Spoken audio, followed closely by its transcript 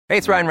Hey,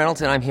 it's Ryan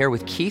Reynolds, and I'm here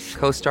with Keith,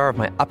 co-star of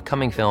my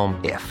upcoming film,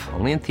 If,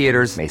 only in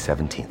theaters May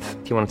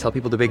 17th. Do you want to tell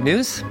people the big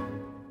news?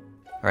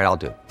 All right, I'll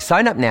do it.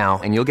 Sign up now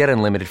and you'll get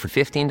unlimited for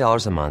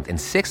 $15 a month and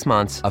 6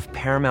 months of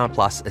Paramount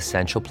Plus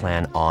Essential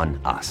Plan on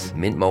us.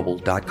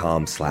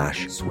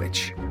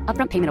 MintMobile.com/switch.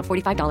 Upfront payment of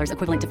 $45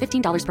 equivalent to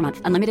 $15 per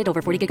month. Unlimited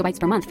over 40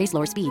 gigabytes per month. Face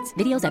lower speeds.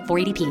 Videos at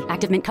 480p.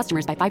 Active Mint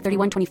customers by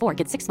 531.24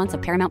 get 6 months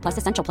of Paramount Plus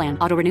Essential Plan.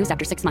 Auto renews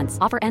after 6 months.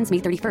 Offer ends May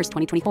 31st,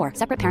 2024.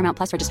 Separate Paramount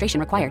Plus registration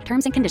required.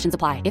 Terms and conditions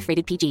apply if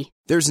rated PG.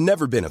 There's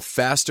never been a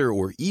faster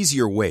or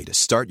easier way to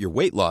start your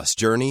weight loss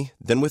journey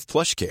than with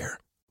PlushCare.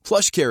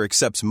 PlushCare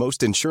accepts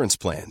most insurance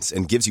plans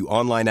and gives you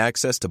online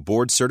access to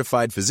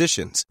board-certified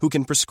physicians who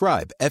can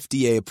prescribe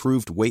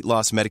FDA-approved weight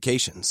loss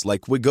medications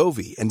like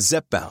Wegovy and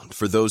Zepbound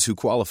for those who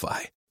qualify.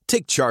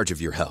 Take charge of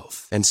your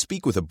health and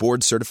speak with a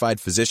board-certified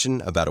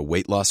physician about a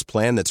weight loss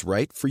plan that's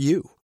right for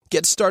you.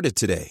 Get started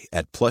today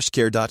at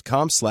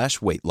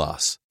plushcare.com/weight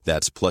loss.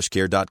 That's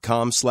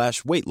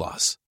plushcare.com/weight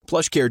loss.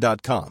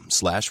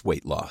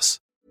 plushcare.com/weight loss.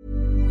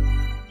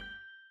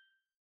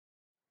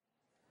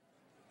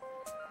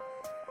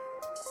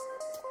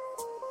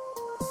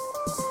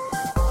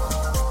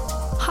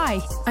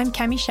 Hi, I'm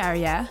Kemi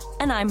Sharia.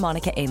 And I'm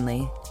Monica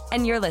Ainley.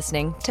 And you're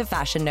listening to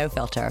Fashion No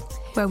Filter,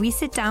 where we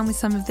sit down with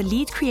some of the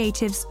lead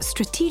creatives,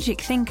 strategic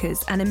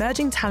thinkers, and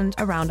emerging talent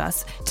around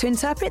us to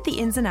interpret the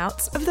ins and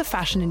outs of the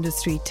fashion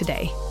industry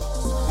today.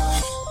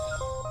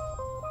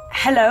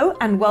 Hello,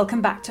 and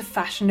welcome back to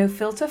Fashion No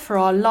Filter for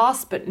our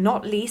last but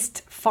not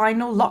least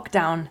final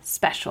lockdown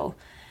special.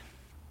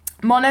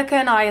 Monica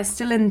and I are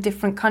still in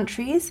different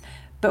countries,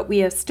 but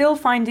we are still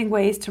finding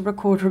ways to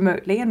record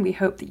remotely, and we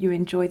hope that you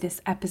enjoy this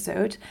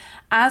episode.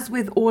 As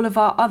with all of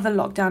our other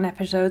lockdown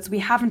episodes, we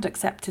haven't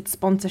accepted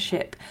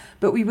sponsorship,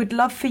 but we would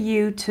love for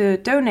you to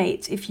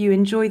donate if you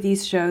enjoy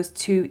these shows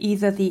to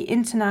either the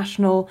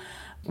International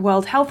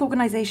World Health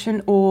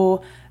Organization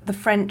or the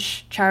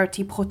French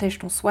charity Protège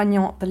ton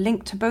Soignant. The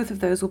link to both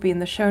of those will be in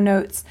the show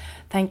notes.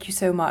 Thank you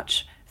so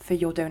much for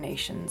your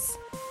donations.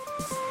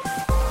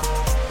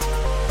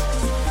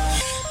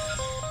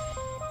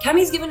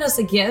 Kemi's given us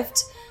a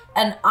gift,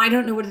 and I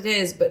don't know what it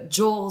is, but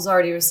Joel's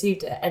already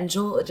received it. And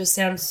Joel, it just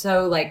sounds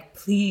so like,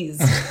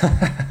 please.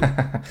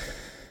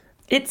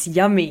 It's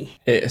yummy.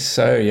 It's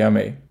so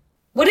yummy.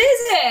 What is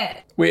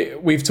it?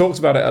 We've talked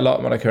about it a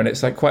lot, Monica, and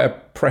it's like quite a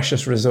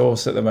precious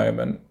resource at the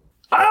moment.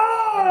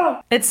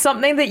 Ah! It's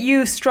something that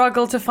you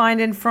struggle to find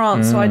in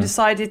France, so I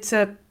decided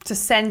to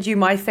send you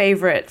my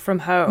favorite from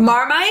home.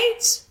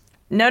 Marmite?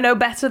 No,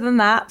 better than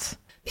that.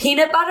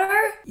 Peanut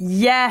butter?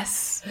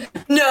 Yes.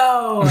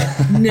 No. Oh my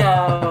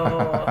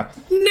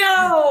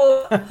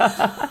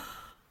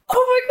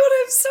God,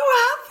 I'm so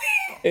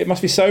happy. It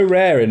must be so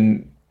rare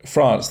in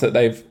France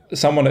that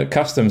someone at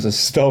customs has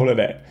stolen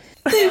it.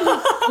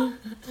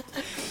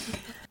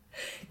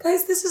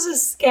 Guys, this is a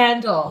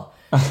scandal.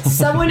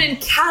 Someone in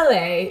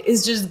Calais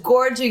is just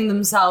gorging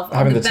themselves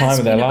having on the time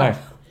of their life.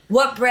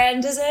 What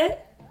brand is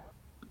it?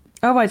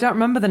 Oh, I don't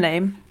remember the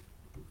name.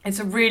 It's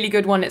a really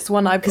good one. It's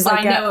one because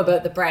I know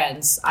about the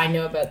brands. I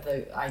know.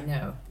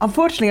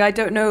 Unfortunately, I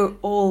don't know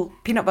all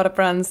peanut butter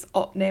brands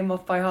name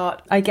off by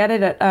heart. I get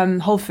it at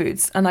Whole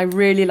Foods, and I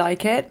really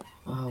like it.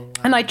 Oh, wow.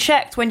 And I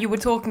checked when you were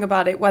talking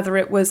about it whether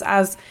it was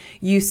as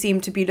you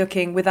seem to be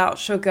looking, without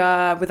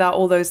sugar, without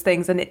all those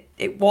things, and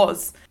it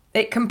was.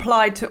 It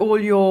complied to all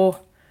your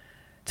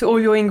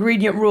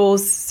ingredient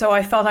rules. So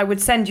I thought I would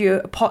send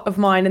you a pot of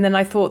mine, and then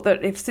I thought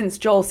that since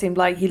Joel seemed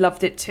like he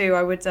loved it too,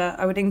 I would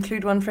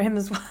include one for him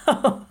as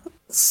well.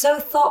 So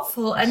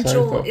thoughtful. And So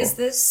Joel, thoughtful. Is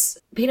this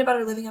peanut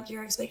butter living up to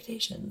your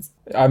expectations?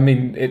 I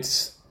mean,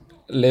 it's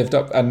lived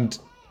up and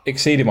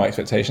exceeded my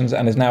expectations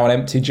and is now an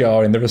empty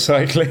jar in the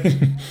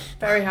recycling.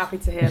 Very happy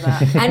to hear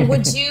that. And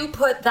would you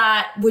put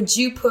that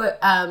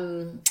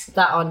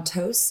on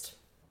toast?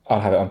 I'll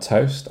have it on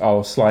toast.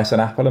 I'll slice an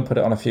apple and put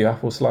it on a few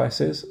apple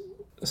slices.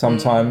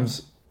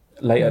 Sometimes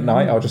late at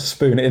night, I'll just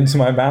spoon it into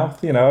my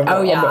mouth. You know,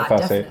 I'm not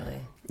fussy.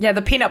 Definitely. Yeah,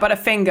 the peanut butter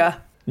finger.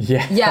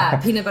 Yeah,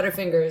 peanut butter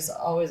finger is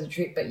always a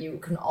treat, but you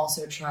can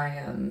also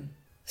try.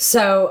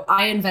 So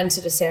I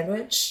invented a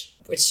sandwich,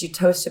 which you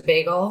toast a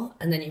bagel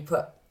and then you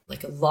put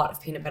like a lot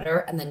of peanut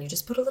butter and then you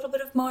just put a little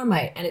bit of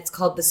Marmite, and it's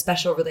called the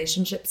Special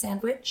Relationship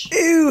Sandwich.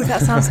 Ooh,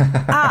 that sounds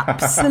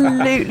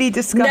absolutely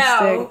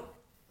disgusting.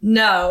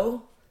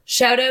 No.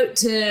 Shout out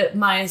to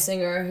Maya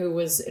Singer, who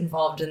was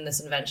involved in this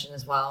invention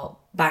as well,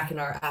 back in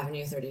our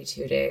Avenue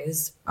 32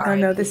 days. Oh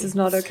no, this is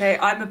not okay.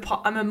 I'm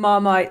a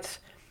Marmite.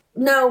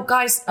 No,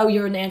 guys. Oh,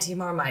 you're an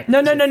anti-Marmite. No.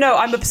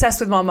 I'm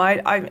obsessed with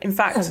Marmite.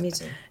 Me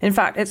too. In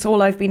fact, it's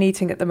all I've been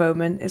eating at the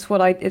moment. It's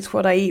what I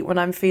eat when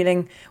I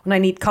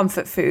need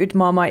comfort food.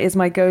 Marmite is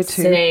my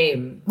go-to.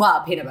 Same.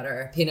 Well, peanut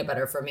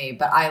butter for me,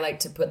 but I like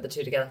to put the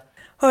two together.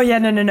 Oh yeah,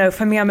 no.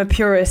 For me, I'm a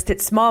purist.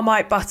 It's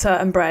Marmite, butter,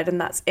 and bread, and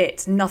that's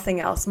it.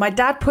 Nothing else. My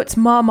dad puts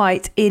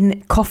Marmite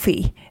in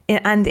coffee,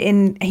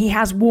 he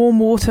has warm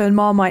water and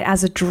Marmite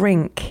as a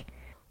drink.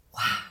 Wow.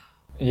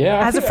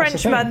 Yeah. As a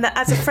French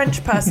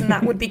person,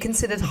 that would be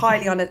considered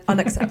highly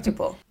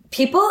unacceptable.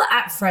 People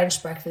at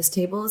French breakfast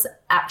tables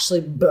actually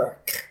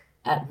burk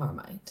at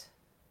Marmite.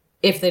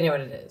 if they know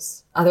what it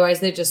is. Otherwise,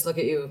 they just look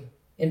at you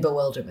in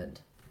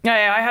bewilderment.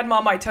 Yeah, I had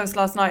Marmite toast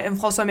last night and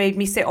François made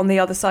me sit on the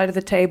other side of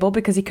the table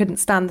because he couldn't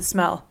stand the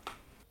smell.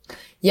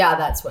 Yeah,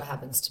 that's what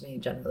happens to me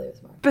generally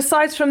with Marmite.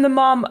 Besides from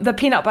the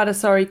peanut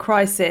butter,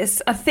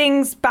 crisis, are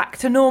things back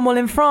to normal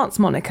in France,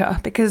 Monica?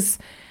 Because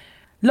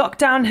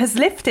lockdown has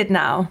lifted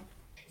now.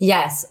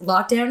 Yes,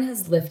 lockdown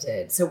has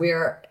lifted. So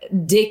we're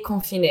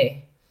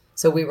déconfinés.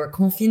 So we were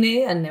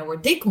confinés and now we're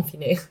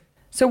déconfinés.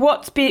 So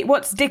what's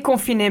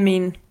déconfiné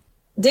mean?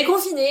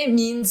 Déconfiné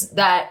means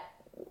that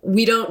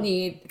we don't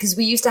need, because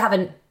we used to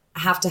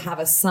have to have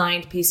a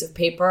signed piece of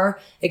paper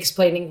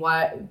explaining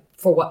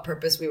for what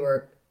purpose we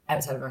were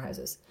outside of our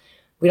houses.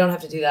 We don't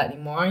have to do that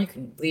anymore. You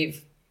can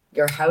leave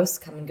your house,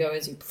 come and go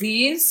as you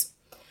please.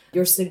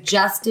 You're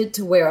suggested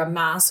to wear a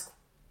mask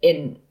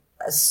in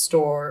a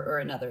store or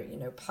another,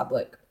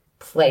 public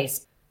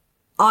place.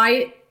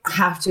 I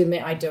have to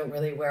admit, I don't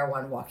really wear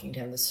one walking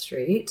down the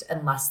street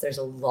unless there's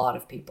a lot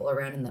of people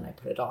around, and then I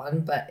put it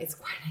on, but it's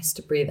quite nice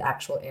to breathe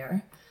actual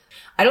air.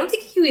 I don't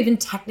think you even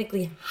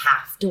technically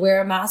have to wear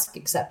a mask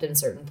except in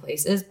certain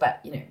places,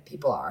 but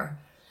people are.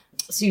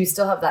 So you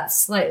still have that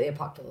slightly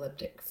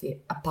apocalyptic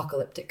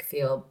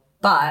feel,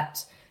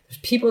 but there's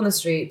people in the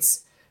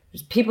streets,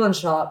 there's people in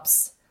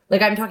shops.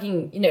 Like I'm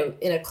talking,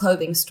 in a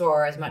clothing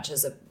store as much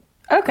as a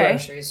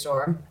grocery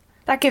store.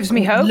 That gives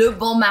me hope. Le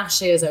Bon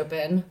Marché is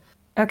open.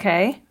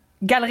 Okay.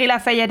 Galeries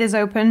Lafayette is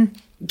open.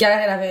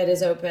 Galeries Lafayette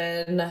is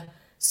open.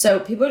 So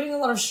people are doing a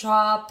lot of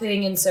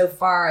shopping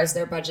insofar as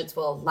their budgets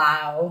will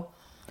allow.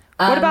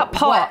 What about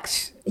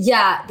parks?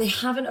 Yeah, they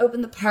haven't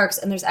opened the parks,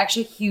 and there's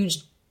actually a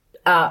huge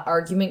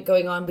argument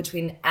going on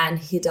between Anne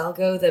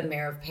Hidalgo, the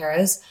mayor of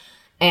Paris,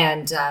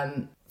 and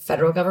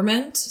federal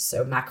government,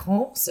 so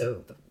Macron,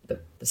 so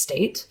the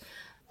state,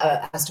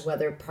 as to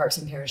whether parks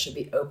in Paris should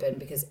be open,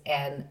 because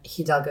Anne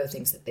Hidalgo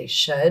thinks that they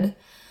should.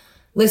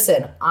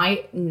 Listen,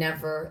 I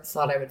never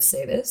thought I would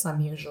say this.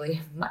 I'm usually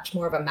much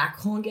more of a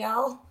Macron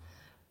gal,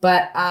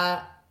 but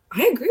I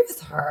agree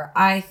with her.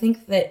 I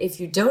think that if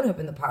you don't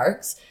open the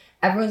parks,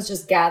 everyone's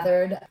just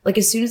gathered, like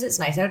as soon as it's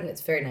nice out, and it's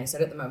very nice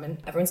out at the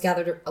moment, everyone's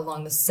gathered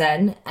along the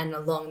Seine and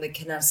along the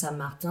Canal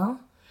Saint-Martin,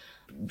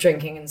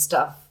 drinking and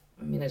stuff.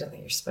 I mean, I don't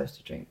think you're supposed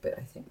to drink, but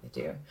I think they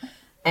do.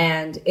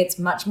 And it's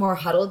much more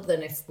huddled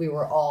than if we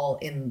were all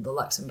in the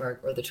Luxembourg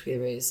or the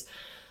Tuileries.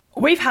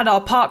 We've had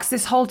our parks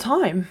this whole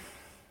time.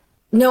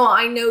 No,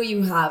 I know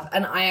you have,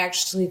 and I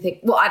actually think,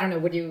 well, I don't know,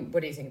 what do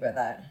you think about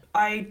that?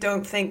 I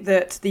don't think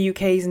that the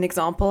UK is an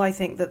example. I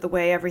think that the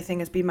way everything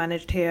has been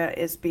managed here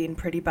has been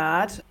pretty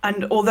bad.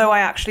 And although I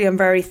actually am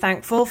very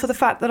thankful for the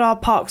fact that our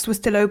parks were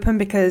still open,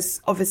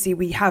 because obviously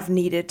we have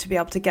needed to be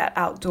able to get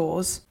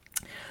outdoors.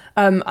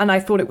 And I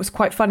thought it was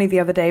quite funny the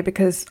other day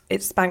because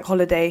it's bank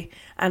holiday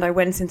and I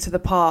went into the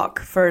park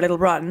for a little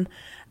run.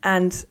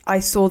 And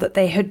I saw that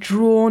they had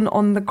drawn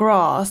on the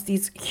grass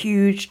these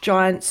huge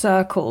giant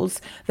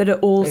circles that are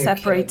all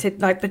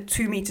separated like the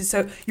 2 meters.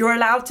 So you're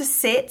allowed to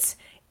sit,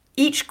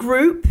 each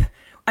group,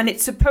 and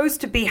it's supposed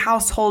to be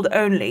household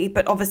only,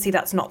 but obviously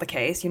that's not the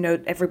case.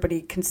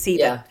 Everybody can see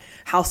that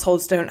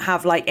households don't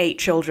have like 8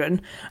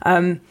 children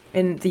in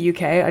the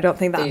UK. I don't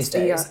think that's these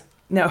days.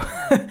 No.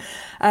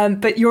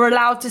 But you're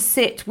allowed to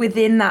sit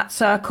within that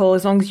circle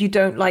as long as you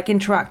don't like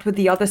interact with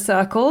the other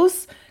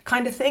circles,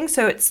 kind of thing.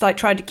 So it's like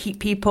trying to keep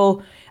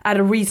people at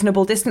a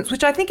reasonable distance,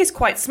 which I think is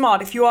quite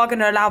smart. If you are going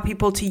to allow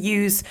people to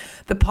use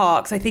the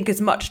parks, I think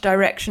as much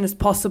direction as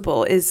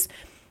possible is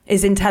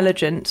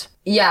intelligent.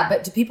 Yeah,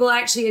 but do people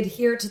actually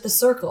adhere to the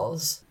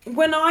circles?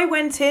 When I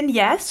went in,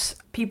 yes,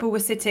 people were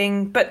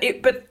sitting, but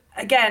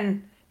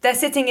again, they're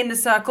sitting in the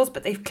circles,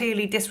 but they've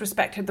clearly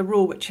disrespected the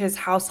rule, which is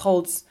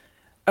households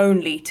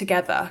only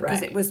together,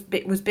 because it was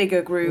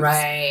bigger groups.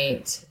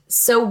 Right.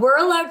 So we're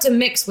allowed to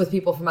mix with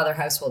people from other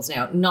households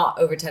now, not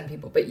over 10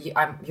 people, but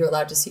you're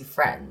allowed to see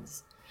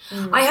friends.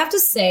 I have to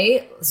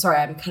say, sorry,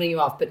 I'm cutting you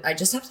off, but I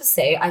just have to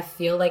say, I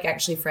feel like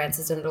actually France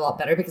has done it a lot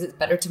better, because it's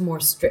better to more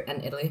strict,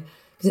 and Italy,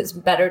 because it's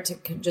better to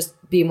just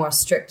be more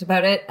strict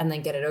about it and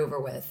then get it over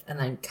with and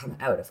then come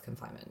out of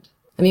confinement.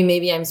 I mean,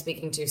 maybe I'm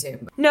speaking too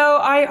soon. No,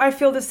 I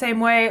feel the same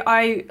way.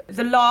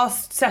 The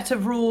last set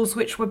of rules,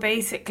 which were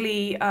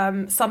basically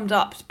summed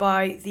up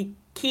by the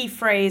key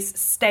phrase,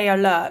 stay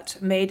alert,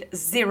 made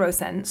zero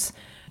sense.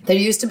 There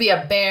used to be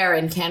a bear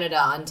in Canada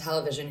on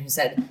television who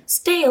said,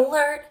 stay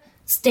alert,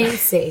 stay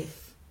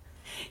safe.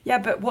 Yeah,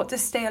 but what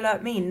does stay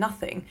alert mean?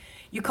 Nothing.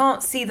 You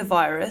can't see the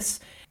virus.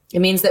 It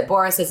means that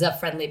Boris is a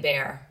friendly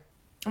bear.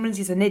 It means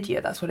he's an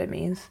idiot, that's what it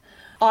means.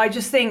 I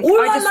just think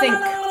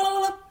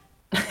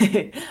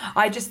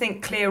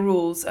clear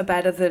rules are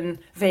better than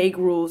vague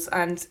rules,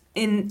 and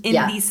in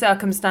these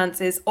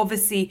circumstances,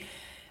 obviously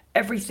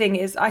everything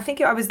is, I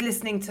think I was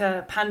listening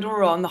to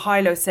Pandora on the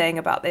Hilo saying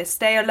about this,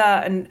 stay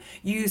alert and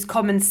use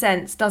common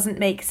sense. Doesn't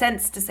make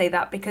sense to say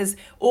that, because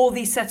all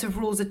these set of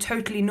rules are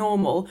totally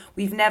normal.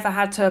 We've never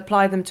had to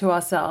apply them to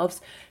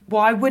ourselves.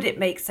 Why would it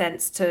make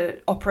sense to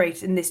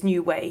operate in this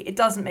new way? It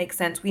doesn't make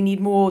sense. We need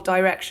more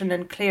direction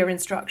and clear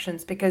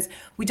instructions, because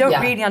we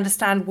don't really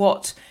understand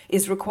what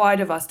is required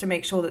of us to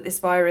make sure that this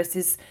virus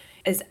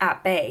is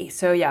at bay.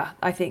 So yeah,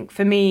 I think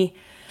for me,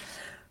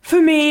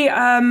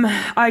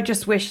 I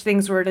just wish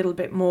things were a little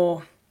bit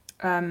more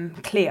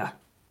clear.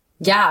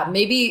 Yeah,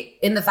 maybe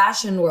in the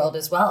fashion world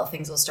as well,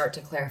 things will start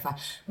to clarify.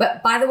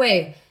 But by the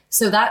way,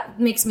 so that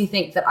makes me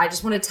think that I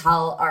just want to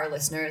tell our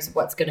listeners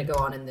what's going to go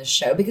on in this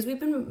show, because we've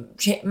been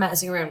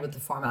messing around with the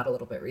format a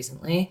little bit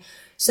recently.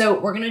 So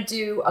we're going to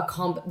do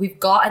we've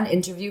got an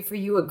interview for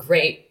you, a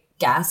great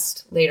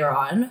guest later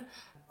on,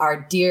 our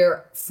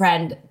dear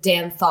friend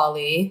Dan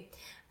Thawley,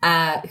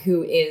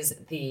 who is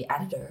the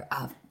editor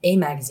of A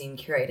Magazine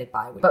curated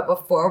by. But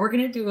before, we're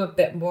going to do a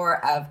bit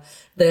more of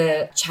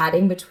the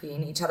chatting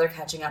between each other,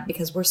 catching up,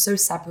 because we're so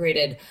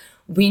separated.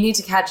 We need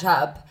to catch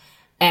up,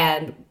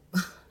 and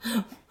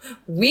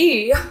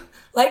we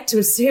like to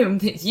assume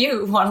that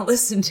you want to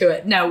listen to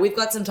it. No, we've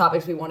got some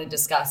topics we want to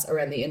discuss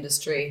around the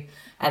industry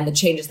and the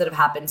changes that have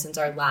happened since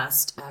our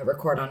last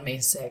record on May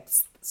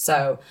 6th.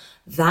 So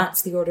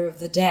that's the order of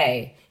the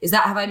day.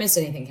 Have I missed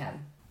anything,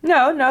 Ken?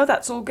 No,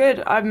 that's all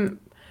good.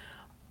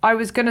 I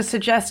was going to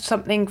suggest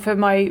something for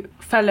my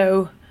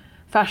fellow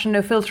Fashion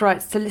No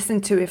Filterites to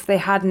listen to if they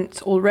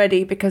hadn't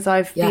already, because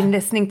I've been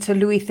listening to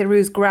Louis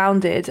Theroux's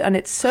Grounded, and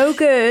it's so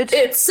good.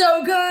 It's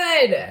so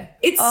good.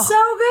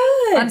 So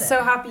good. I'm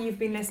so happy you've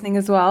been listening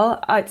as well.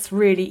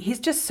 He's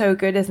just so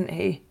good, isn't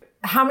he?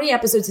 How many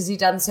episodes has he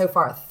done so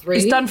far? 3?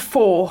 He's done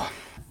 4.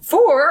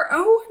 4?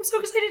 Oh, I'm so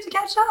excited to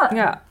catch up.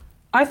 Yeah.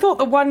 I thought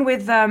the one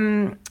with,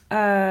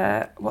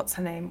 what's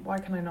her name? Why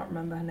can I not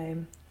remember her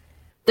name?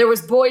 There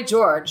was Boy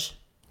George.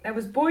 There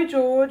was Boy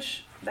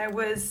George. There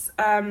was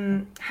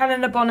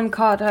Helena Bonham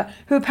Carter,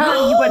 who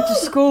apparently he went to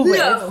school with.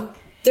 No.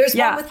 There's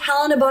one with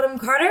Helena Bonham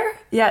Carter?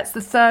 Yeah, it's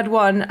the third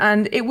one.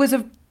 And it was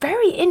a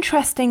very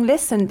interesting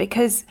listen,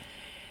 because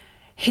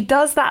he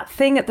does that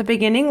thing at the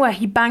beginning where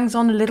he bangs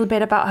on a little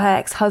bit about her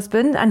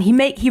ex-husband, and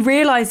he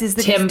realizes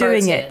that he's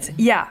doing it.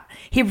 Yeah,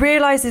 he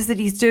realizes that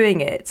he's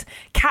doing it,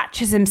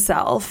 catches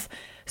himself,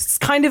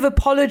 kind of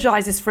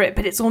apologizes for it,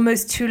 but it's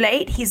almost too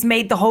late. He's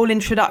made the whole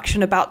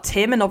introduction about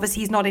Tim, and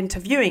obviously he's not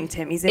interviewing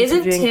Tim.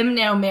 Isn't Tim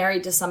now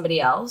married to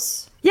somebody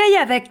else?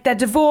 Yeah, they're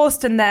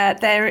divorced, and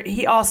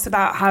he asked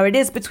about how it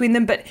is between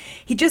them, but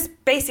he just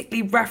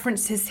basically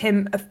references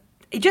him.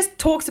 He just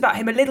talks about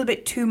him a little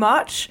bit too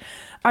much.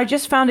 I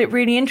just found it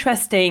really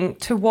interesting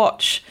to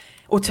watch,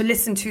 or to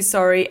listen to,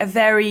 sorry, a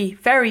very,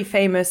 very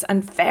famous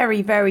and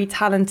very, very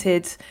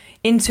talented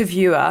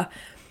interviewer.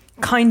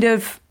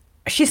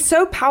 She's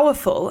so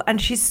powerful, and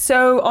she's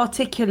so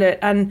articulate,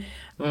 and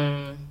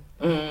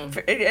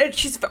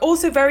she's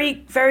also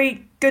very,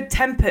 very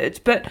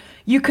good-tempered, but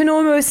you can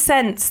almost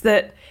sense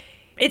that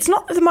it's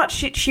not as much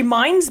she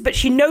minds, but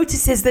she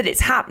notices that it's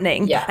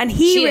happening. Yeah, and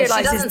he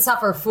realizes she doesn't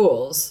suffer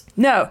fools.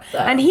 No, so.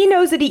 And he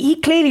knows that he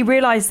clearly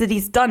realized that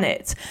he's done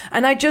it.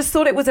 And I just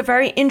thought it was a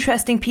very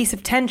interesting piece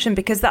of tension,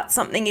 because that's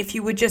something, if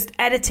you were just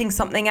editing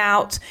something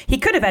out, he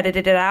could have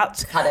edited it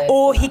out,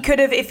 or he could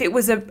have, if it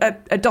was a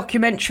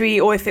documentary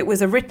or if it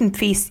was a written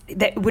piece,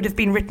 that would have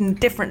been written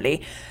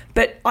differently.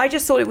 But I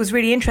just thought it was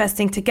really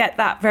interesting to get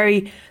that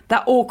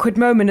awkward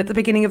moment at the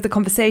beginning of the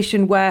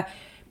conversation where,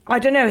 I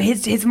don't know,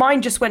 his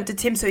mind just went to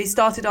Tim, so he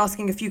started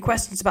asking a few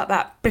questions about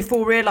that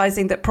before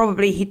realising that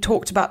probably he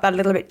talked about that a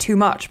little bit too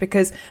much,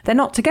 because they're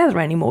not together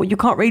anymore. You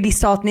can't really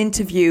start an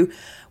interview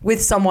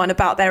with someone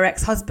about their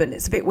ex-husband.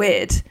 It's a bit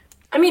weird.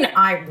 I mean,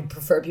 I would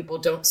prefer people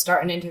don't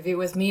start an interview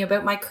with me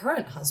about my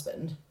current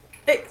husband.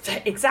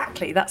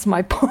 Exactly, that's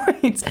my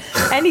point.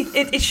 And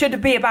it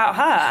should be about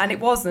her, and it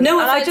wasn't. No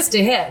offense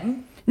to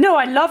him. No,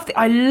 I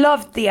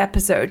loved the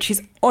episode.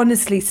 She's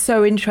honestly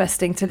so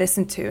interesting to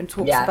listen to and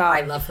talks about. Yeah,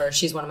 I love her.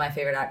 She's one of my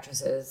favorite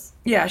actresses.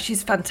 Yeah,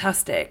 she's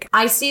fantastic.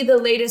 I see the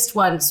latest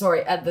one.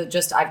 Sorry, I've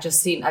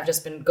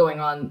just been going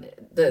on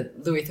the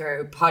Louis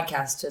Theroux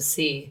podcast to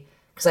see,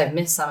 because I've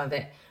missed some of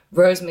it.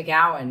 Rose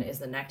McGowan is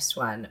the next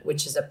one,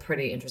 which is a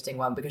pretty interesting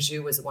one, because she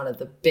was one of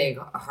the big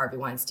Harvey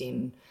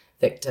Weinstein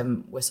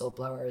victim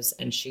whistleblowers,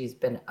 and she's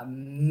been a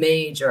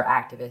major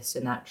activist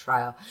in that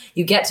trial.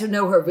 You get to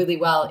know her really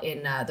well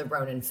in the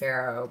Ronan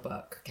Farrow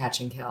book, Catch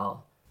and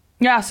Kill.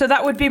 Yeah, so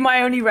that would be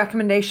my only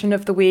recommendation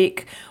of the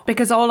week,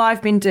 because all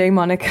I've been doing,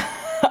 Monica,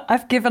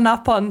 I've given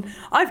up on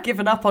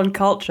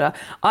culture.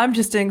 I'm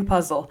just doing a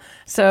puzzle.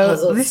 So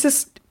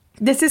Puzzles.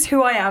 This is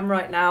who I am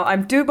right now.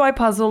 I'm doing my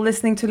puzzle,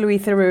 listening to Louis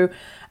Theroux,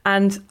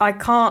 and I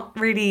can't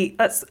really,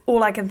 that's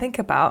all I can think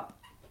about.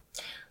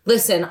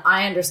 Listen,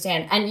 I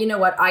understand. And you know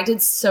what? I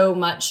did so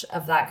much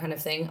of that kind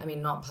of thing. I mean,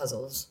 not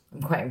puzzles.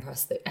 I'm quite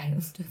impressed that I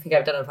don't think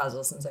I've done a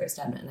puzzle since I was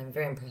 10, and I'm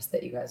very impressed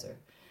that you guys are.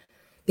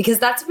 Because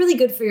that's really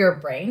good for your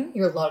brain,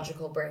 your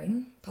logical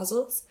brain,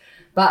 puzzles.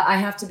 But I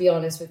have to be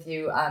honest with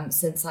you,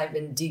 since I've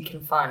been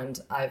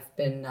deconfined, I've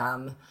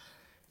been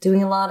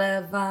doing a lot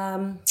of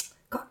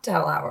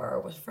cocktail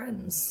hour with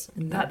friends.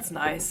 And that's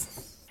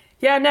nice.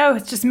 Yeah, no,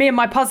 it's just me and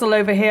my puzzle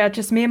over here.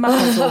 Just me and my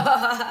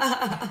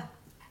puzzle.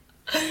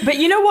 But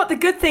you know what the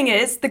good thing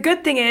is? The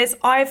good thing is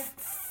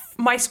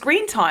my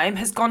screen time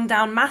has gone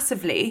down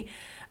massively.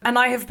 And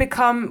I have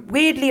become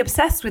weirdly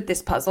obsessed with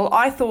this puzzle.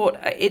 I thought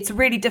it's a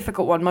really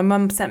difficult one. My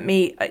mum sent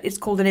me, it's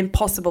called an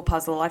impossible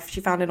puzzle.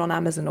 She found it on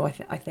Amazon,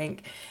 I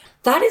think.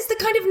 That is the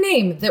kind of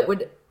name that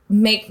would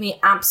make me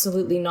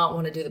absolutely not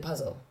want to do the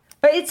puzzle.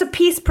 But it's a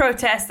peace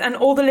protest and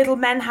all the little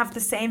men have the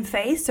same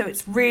face. So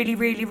it's really,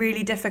 really,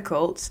 really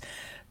difficult.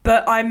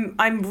 But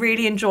I'm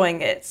really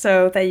enjoying it.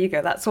 So there you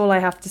go. That's all I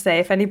have to say.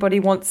 If anybody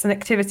wants an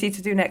activity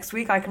to do next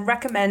week, I can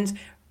recommend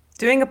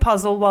doing a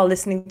puzzle while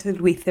listening to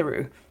Louis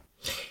Theroux.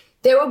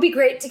 There would be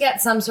great to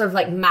get some sort of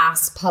like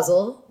mass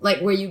puzzle,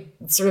 like where you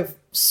sort of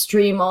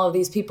stream all of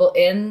these people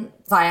in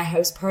via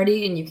house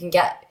party and you can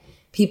get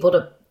people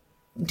to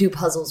do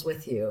puzzles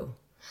with you.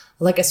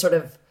 Like a sort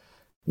of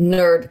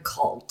nerd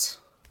cult.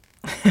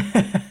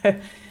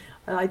 An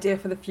idea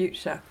for the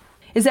future.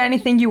 Is there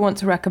anything you want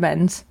to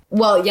recommend?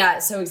 Well, yeah,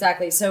 so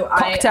exactly. So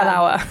Cocktail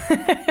hour.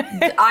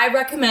 I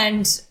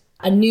recommend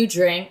a new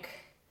drink.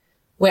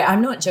 Wait,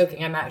 I'm not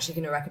joking. I'm actually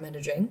going to recommend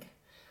a drink.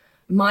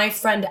 My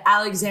friend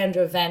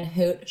Alexandra Van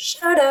Hoot,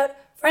 shout out,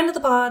 friend of the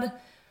pod.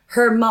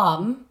 Her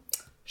mom,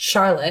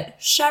 Charlotte,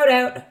 shout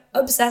out,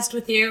 obsessed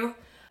with you,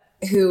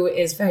 who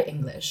is very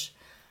English,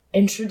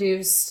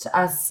 introduced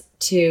us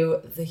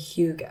to the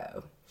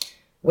Hugo,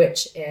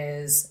 which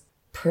is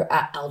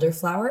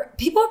elderflower.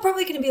 People are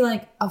probably going to be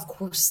like, of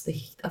course,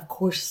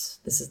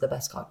 this is the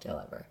best cocktail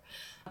ever.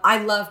 I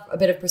love a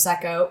bit of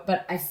Prosecco,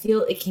 but I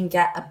feel it can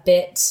get a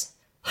bit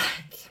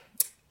like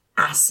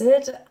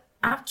acid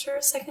after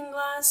a second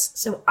glass.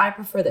 So I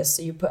prefer this.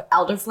 So you put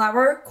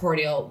elderflower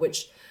cordial,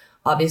 which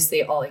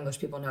obviously all English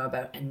people know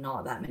about and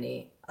not that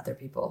many other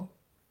people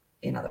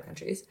in other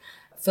countries.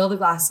 Fill the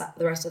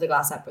rest of the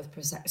glass up with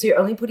Prosecco. So you're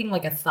only putting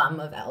like a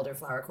thumb of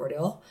elderflower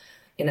cordial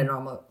in a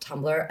normal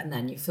tumbler, and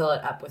then you fill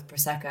it up with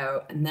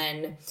Prosecco, and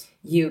then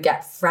you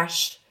get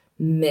fresh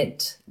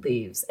mint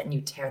leaves and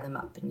you tear them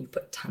up and you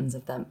put tons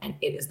of them, and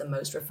it is the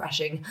most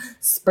refreshing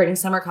spring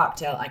summer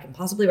cocktail I can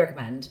possibly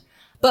recommend.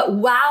 But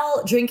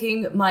while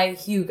drinking my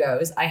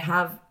Hugos, I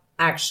have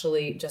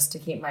actually, just to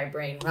keep my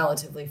brain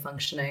relatively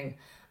functioning,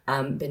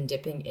 been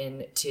dipping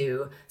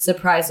into,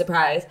 surprise,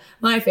 surprise,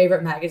 my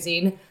favorite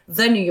magazine,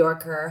 The New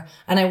Yorker.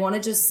 And I want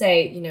to just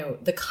say, you know,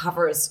 the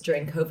covers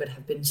during COVID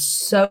have been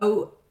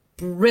so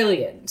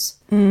brilliant.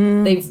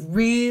 They've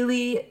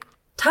really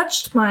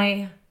touched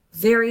my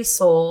very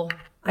soul.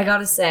 I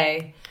gotta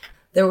say,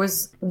 there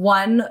was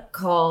one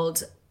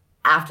called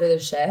After the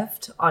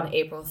Shift on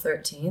April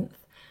 13th,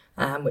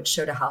 which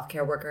showed a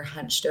healthcare worker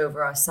hunched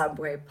over a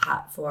subway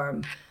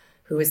platform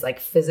who was like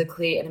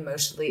physically and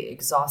emotionally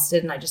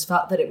exhausted. And I just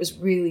felt that it was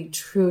really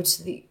true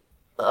to the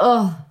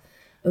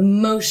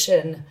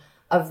emotion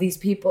of these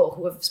people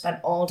who have spent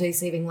all day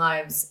saving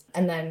lives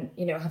and then,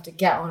 you know, have to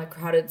get on a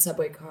crowded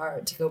subway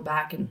car to go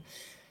back. And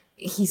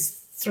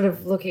he's sort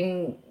of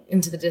looking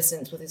into the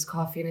distance with his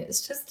coffee. And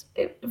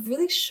it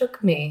really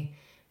shook me.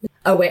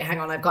 Oh, wait, hang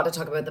on. I've got to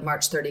talk about the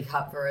March 30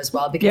 cover as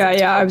well. Because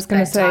I was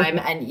going to say.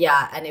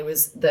 And it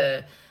was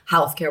the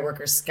healthcare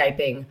worker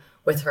Skyping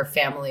with her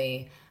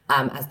family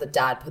as the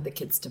dad put the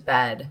kids to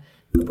bed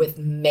with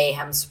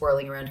mayhem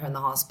swirling around her in the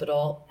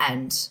hospital.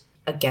 And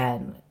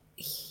again,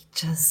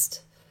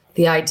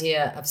 the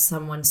idea of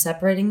someone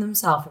separating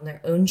themselves from their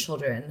own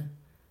children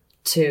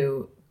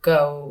to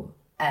go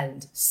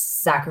and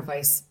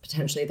sacrifice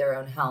potentially their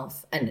own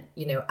health. And,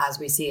 you know, as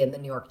we see in the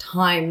New York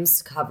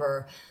Times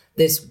cover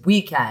this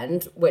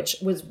weekend, which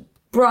was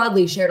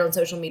broadly shared on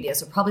social media,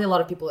 so probably a lot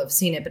of people have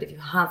seen it, but if you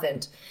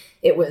haven't,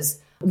 it was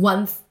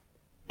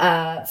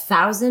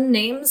 1,000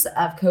 names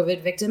of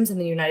COVID victims in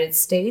the United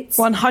States.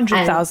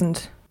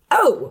 100,000.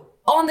 Oh,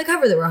 on the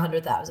cover there were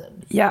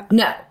 100,000. Yeah.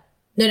 No.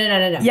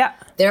 Yeah.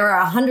 There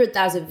are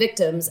 100,000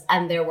 victims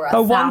and there were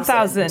 1,000.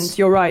 1,000.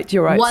 You're right.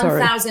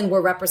 1,000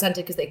 were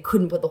represented because they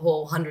couldn't put the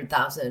whole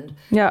 100,000.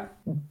 Yeah.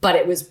 But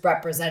it was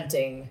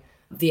representing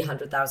the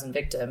 100,000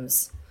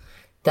 victims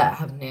that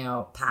have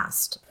now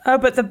passed. Oh,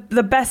 but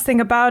the best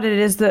thing about it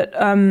is that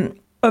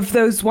of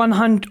those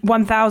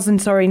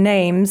 1,000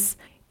 names,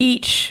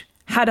 each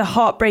had a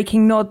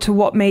heartbreaking nod to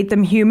what made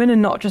them human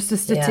and not just a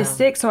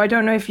statistic. Yeah. So I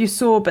don't know if you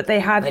saw, but they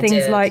had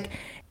things like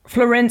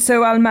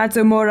Florencio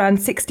Almazo Moran,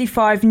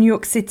 65, New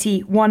York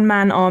City,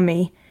 one-man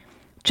army.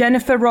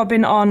 Jennifer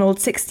Robin Arnold,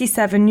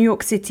 67, New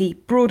York City,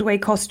 Broadway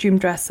costume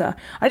dresser.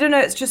 I don't know,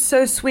 it's just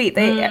so sweet.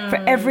 They for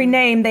every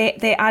name,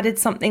 they added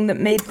something that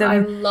made them... I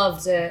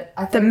loved it.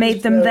 I that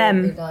made them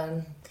them.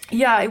 Done.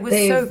 Yeah, it was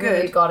so good. They've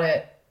really got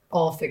it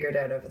all figured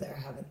out over there,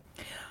 haven't they?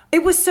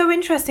 It was so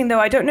interesting,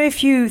 though. I don't know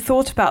if you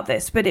thought about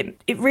this, but it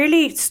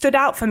really stood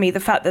out for me, the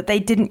fact that they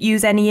didn't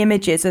use any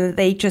images and that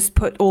they just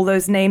put all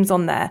those names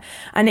on there.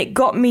 And it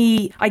got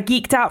me, I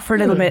geeked out for a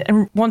little bit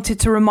and wanted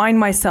to remind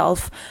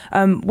myself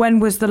when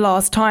was the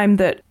last time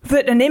that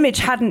an image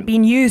hadn't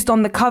been used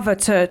on the cover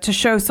to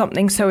show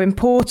something so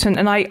important.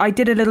 And I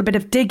did a little bit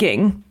of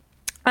digging,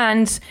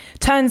 and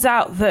turns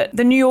out that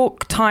the New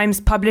York Times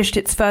published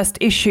its first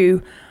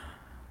issue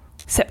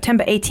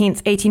September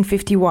 18th,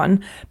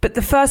 1851. But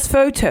the first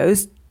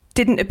photos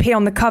didn't appear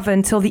on the cover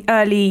until the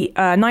early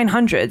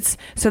 900s.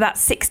 So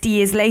that's 60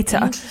 years later.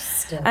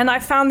 Interesting. And I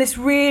found this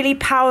really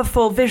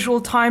powerful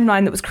visual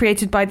timeline that was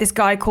created by this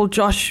guy called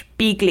Josh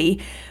Beagley,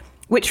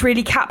 which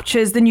really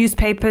captures the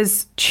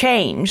newspaper's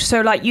change. So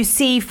like you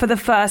see for the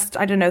first,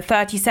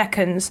 30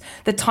 seconds,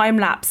 the time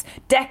lapse,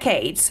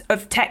 decades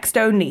of text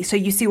only. So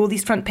you see all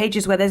these front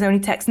pages where there's only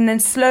text. And then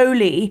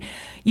slowly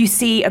you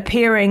see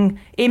appearing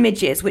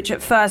images, which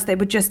at first they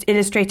were just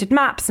illustrated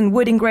maps and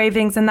wood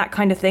engravings and that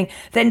kind of thing.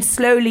 Then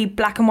slowly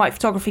black and white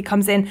photography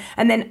comes in.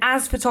 And then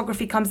as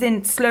photography comes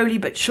in, slowly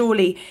but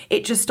surely,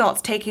 it just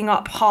starts taking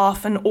up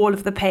half and all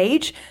of the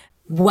page.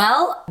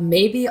 Well,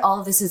 maybe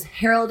all this is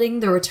heralding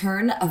the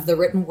return of the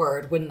written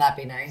word. Wouldn't that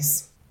be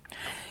nice?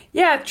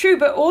 Yeah, true.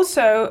 But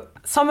also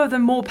some of the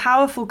more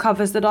powerful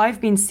covers that I've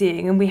been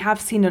seeing, and we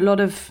have seen a lot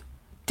of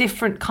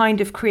different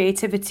kind of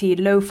creativity,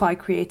 lo-fi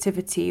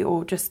creativity,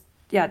 or just,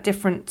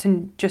 different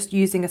to just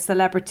using a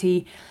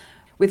celebrity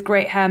with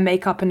great hair,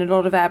 makeup, and a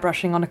lot of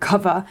airbrushing on a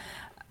cover.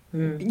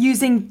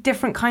 Using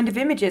different kind of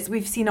images.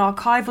 We've seen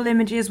archival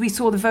images. We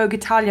saw the Vogue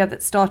Italia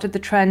that started the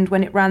trend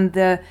when it ran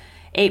the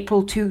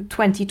April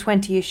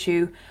 2020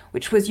 issue,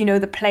 which was,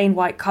 the plain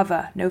white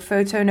cover. No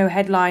photo, no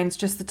headlines,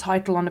 just the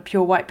title on a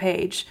pure white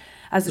page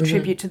as a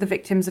tribute to the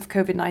victims of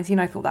COVID-19.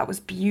 I thought that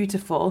was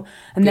beautiful.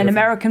 And then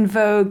American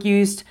Vogue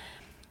used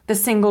the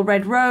single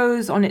red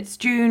rose on its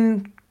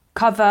June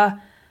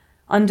cover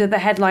under the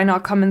headline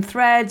Our Common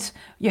Thread.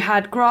 You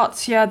had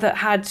Grazia that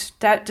had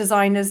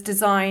designers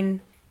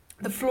design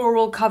the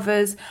floral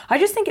covers. I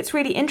just think it's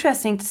really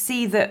interesting to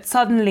see that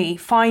suddenly,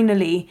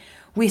 finally,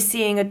 we're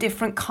seeing a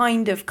different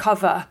kind of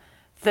cover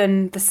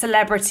than the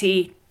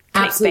celebrity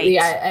clickbait. Absolutely.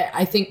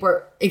 I think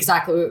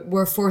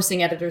we're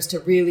forcing editors to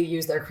really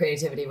use their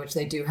creativity, which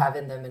they do have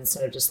in them,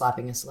 instead of just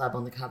slapping a celeb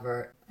on the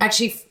cover.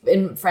 Actually,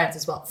 in France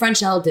as well,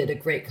 French Elle did a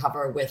great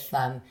cover with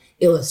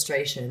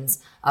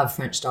illustrations of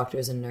French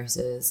doctors and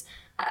nurses.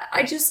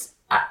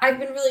 I've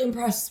been really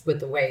impressed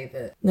with the way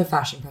that the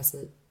fashion press,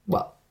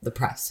 the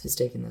press has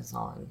taken this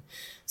on.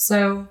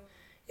 So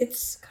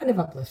it's kind of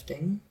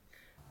uplifting.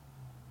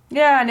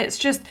 Yeah, and it's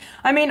just,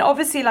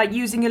 obviously like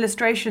using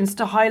illustrations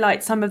to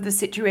highlight some of the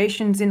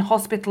situations in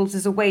hospitals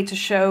is a way to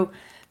show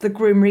the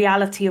grim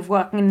reality of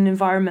working in an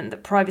environment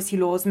that privacy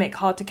laws make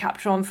hard to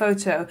capture on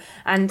photo.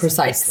 And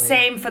Precisely. It's the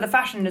same for the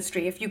fashion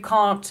industry. If you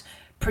can't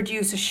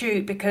produce a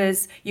shoot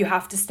because you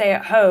have to stay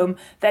at home,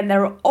 then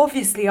there are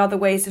obviously other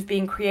ways of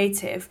being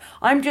creative.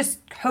 I'm just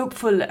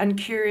hopeful and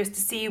curious to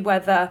see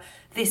whether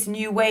this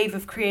new wave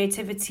of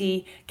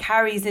creativity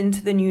carries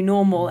into the new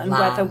normal, and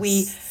whether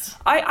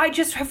I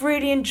just have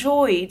really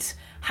enjoyed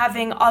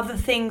having other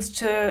things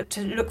to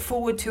look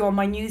forward to on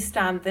my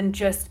newsstand than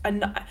just,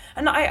 and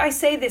I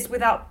say this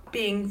without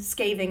being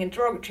scathing and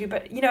derogatory,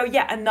 but,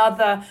 yet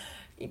another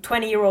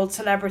 20-year-old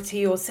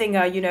celebrity or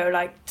singer,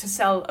 like to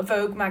sell a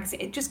Vogue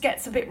magazine. It just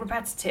gets a bit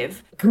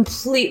repetitive.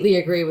 Completely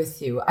agree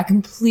with you. I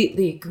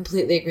completely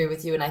agree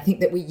with you. And I think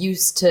that we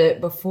used to,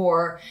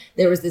 before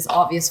there was this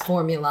obvious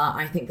formula,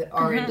 I think that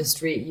our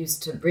industry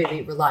used to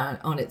really rely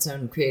on its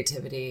own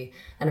creativity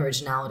and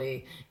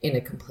originality in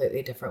a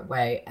completely different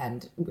way.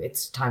 And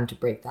it's time to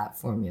break that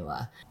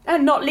formula.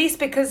 And not least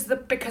because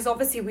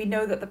obviously we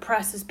know that the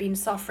press has been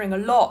suffering a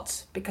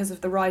lot because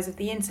of the rise of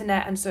the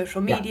internet and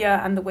social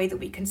media and the way that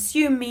we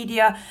consume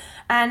media.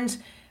 And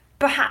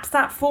perhaps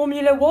that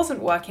formula wasn't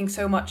working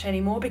so much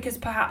anymore, because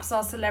perhaps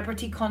our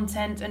celebrity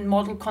content and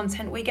model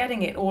content, we're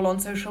getting it all on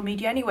social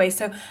media anyway.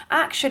 So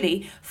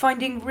actually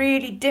finding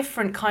really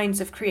different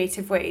kinds of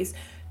creative ways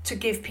to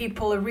give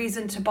people a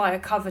reason to buy a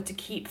cover to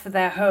keep for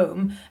their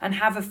home and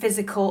have a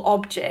physical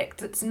object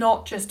that's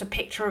not just a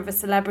picture of a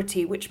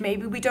celebrity, which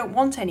maybe we don't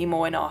want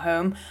anymore in our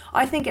home.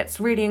 I think it's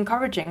really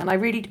encouraging, and I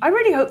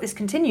really hope this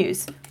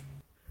continues.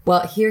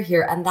 Well,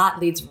 here, and that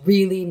leads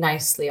really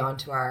nicely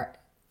onto our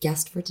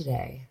guest for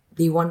today,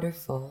 the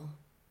wonderful,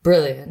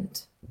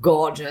 brilliant,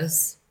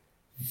 gorgeous,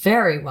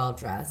 very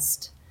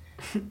well-dressed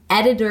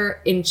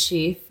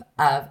editor-in-chief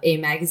of a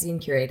magazine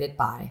curated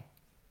by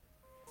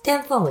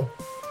Dan Foley.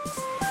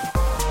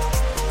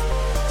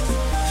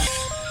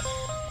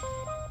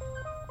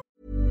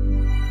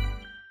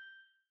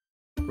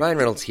 Ryan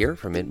Reynolds here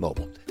from Mint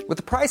Mobile. With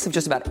the price of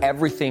just about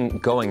everything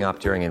going up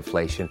during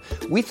inflation,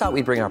 we thought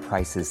we'd bring our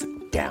prices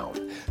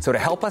down. So to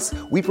help us,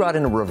 we brought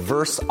in a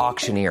reverse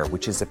auctioneer,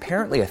 which is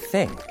apparently a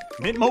thing.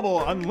 Mint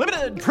Mobile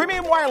Unlimited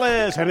Premium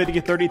Wireless. How to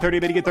get 30, 30,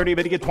 bit to get 30,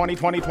 bit to get 20,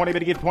 20, 20, bit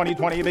to get 20,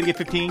 20, bit to get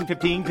 15,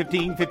 15,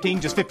 15,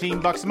 15, just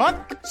 $15 a month?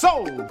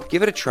 Sold!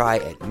 Give it a try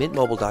at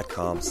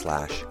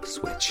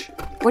mintmobile.com/switch.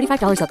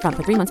 $45 up front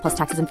for 3 months plus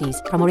taxes and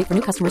fees. Promo rate for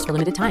new customers for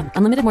limited time.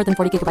 Unlimited more than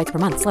 40 gigabytes per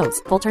month.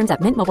 Slows full terms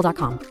at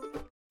mintmobile.com.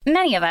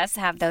 Many of us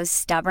have those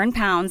stubborn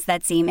pounds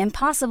that seem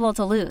impossible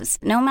to lose,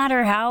 no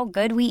matter how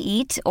good we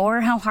eat or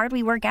how hard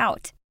we work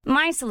out.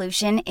 My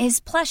solution is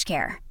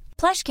PlushCare.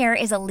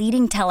 PlushCare is a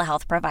leading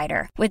telehealth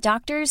provider with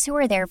doctors who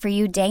are there for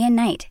you day and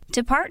night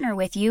to partner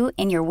with you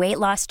in your weight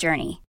loss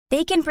journey.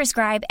 They can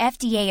prescribe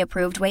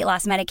FDA-approved weight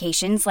loss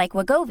medications like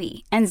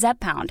Wegovy and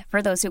Zepbound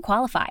for those who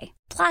qualify.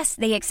 Plus,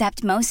 they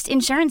accept most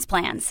insurance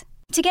plans.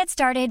 To get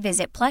started,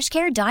 visit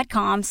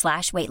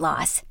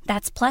plushcare.com/weightloss.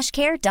 That's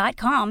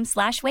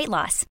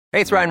plushcare.com/weightloss.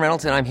 Hey, it's Ryan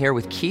Reynolds, and I'm here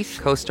with Keith,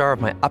 co-star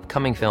of my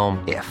upcoming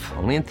film, If,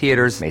 only in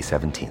theaters May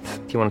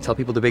 17th. Do you want to tell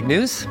people the big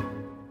news?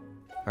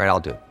 All right,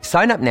 I'll do it.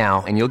 Sign up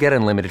now and you'll get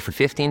unlimited for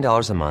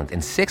 $15 a month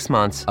and 6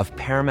 months of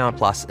Paramount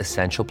Plus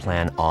Essential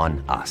Plan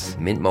on us.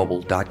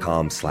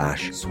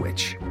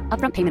 MintMobile.com/switch.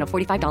 Upfront payment of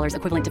 $45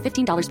 equivalent to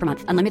 $15 per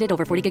month. Unlimited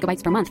over 40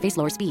 gigabytes per month. Face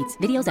lower speeds.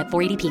 Videos at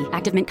 480p.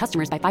 Active Mint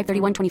customers by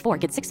 531.24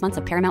 get 6 months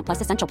of Paramount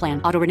Plus Essential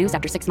Plan. Auto renews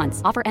after 6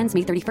 months. Offer ends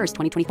May 31st,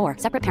 2024.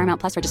 Separate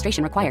Paramount Plus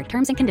registration required.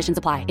 Terms and conditions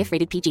apply if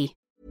rated PG.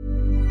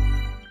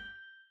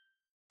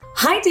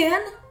 Hi,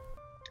 Dan.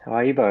 How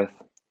are you both?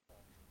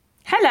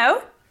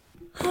 Hello.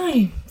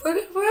 Hi.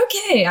 We're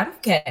okay. I'm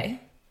okay.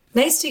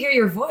 Nice to hear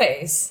your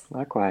voice.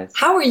 Likewise.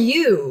 How are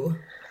you?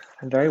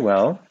 I'm very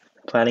well.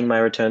 Planning my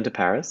return to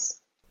Paris.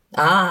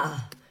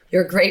 Ah,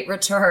 your great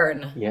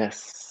return.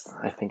 Yes,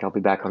 I think I'll be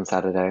back on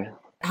Saturday.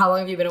 How long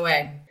have you been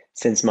away?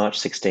 Since March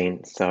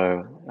 16th,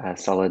 so a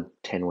solid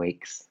 10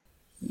 weeks.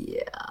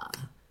 Yeah.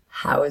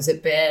 How has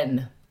it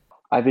been?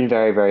 I've been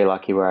very, very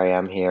lucky where I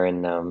am here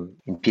in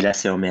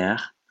Pilat-sur-Mer.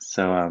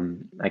 So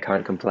I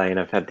can't complain.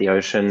 I've had the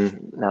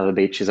ocean, now the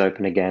beach is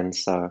open again.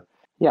 So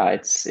yeah,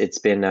 it's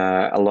been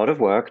a lot of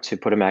work to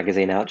put a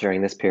magazine out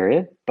during this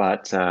period.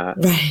 But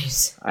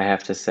Right. I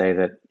have to say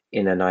that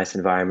in a nice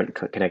environment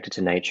connected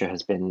to nature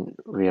has been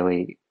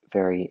really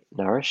very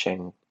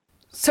nourishing.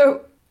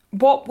 So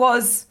what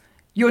was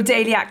your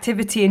daily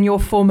activity in your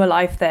former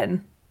life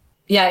then?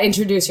 Yeah,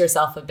 introduce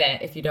yourself a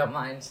bit, if you don't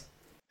mind.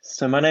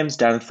 So my name's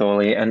Dan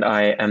Thorley, and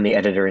I am the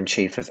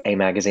editor-in-chief of A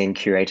Magazine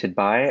Curated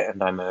By,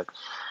 and I'm a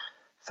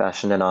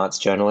fashion and arts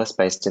journalist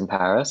based in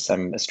Paris.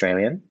 I'm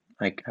Australian.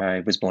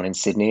 I was born in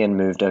Sydney and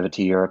moved over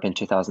to Europe in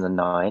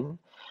 2009.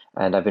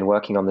 And I've been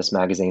working on this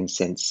magazine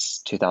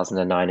since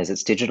 2009 as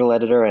its digital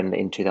editor, and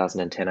in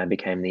 2010 I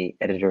became the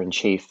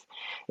editor-in-chief.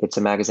 It's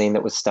a magazine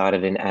that was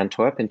started in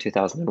Antwerp in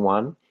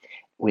 2001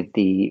 with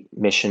the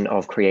mission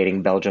of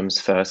creating Belgium's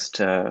first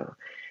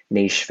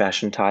niche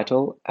fashion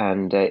title,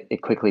 and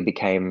it quickly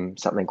became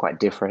something quite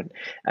different,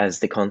 as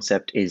the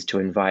concept is to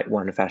invite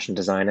one fashion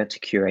designer to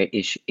curate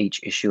each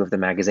issue of the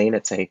magazine.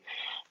 It's a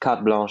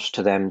carte blanche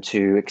to them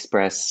to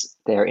express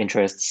their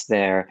interests,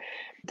 their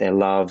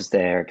loves,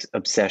 their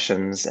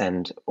obsessions,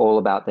 and all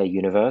about their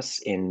universe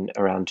in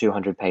around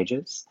 200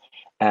 pages.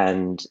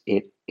 And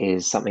it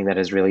is something that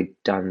has really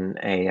done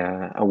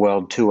a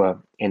world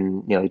tour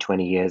in nearly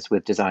 20 years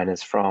with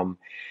designers from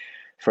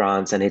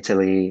France and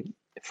Italy,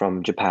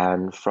 from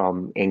Japan,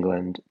 from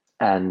England,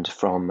 and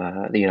from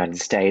the United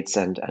States,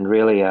 and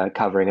really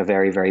covering a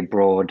very, very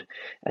broad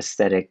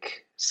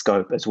aesthetic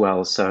scope as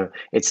well. So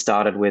it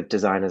started with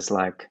designers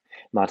like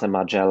Marta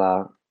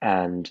Margiela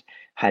and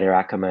Haider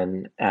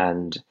Ackermann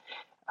and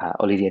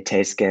Olivier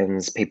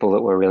Teeskens, people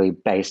that were really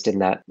based in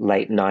that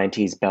late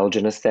 90s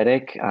Belgian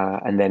aesthetic.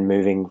 And then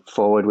moving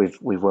forward, we've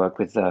worked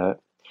with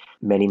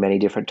many, many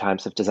different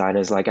types of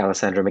designers like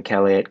Alessandro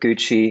Michele at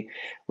Gucci.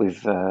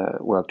 We've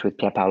worked with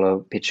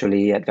Pierpaolo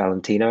Piccioli at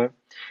Valentino.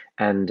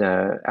 And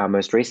our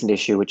most recent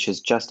issue, which is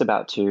just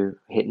about to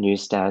hit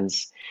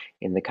newsstands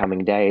in the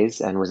coming days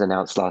and was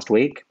announced last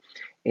week,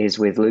 is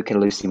with Luke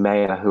and Lucy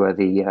Meyer, who are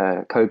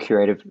the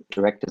co-curative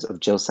directors of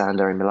Jil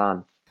Sander in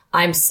Milan.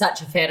 I'm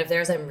such a fan of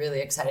theirs. I'm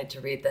really excited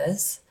to read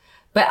this.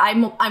 But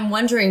I'm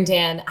wondering,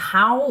 Dan,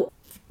 how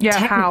do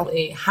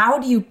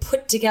you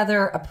put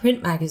together a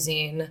print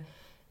magazine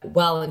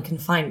while in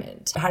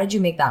confinement? How did you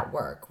make that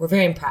work? We're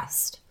very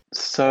impressed.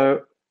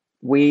 So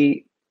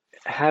we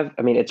have,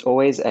 it's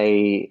always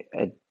a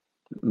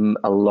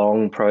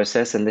long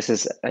process, and this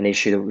is an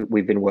issue that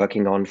we've been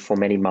working on for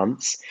many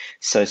months.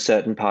 So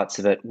certain parts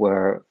of it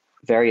were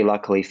very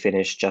luckily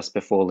finished just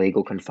before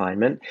legal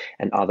confinement,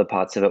 and other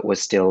parts of it were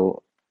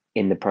still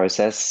in the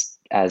process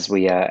as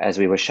we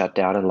were shut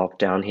down and locked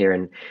down here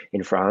in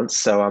France.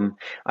 So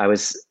I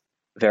was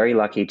very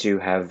lucky to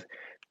have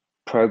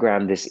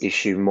programmed this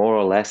issue more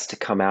or less to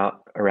come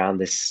out around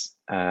this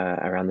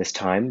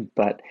time,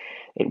 but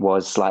it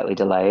was slightly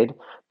delayed.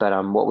 But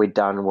what we'd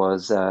done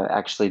was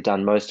actually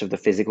done most of the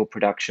physical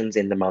productions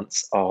in the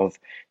months of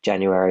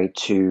January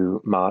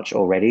to March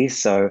already.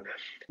 So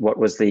what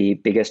was the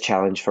biggest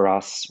challenge for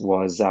us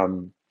was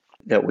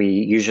that we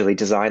usually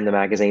design the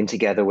magazine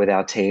together with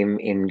our team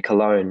in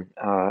Cologne,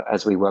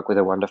 as we work with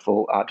a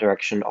wonderful art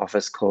direction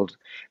office called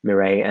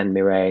Mireille and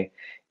Mireille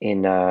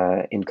in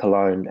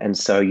Cologne. And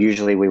so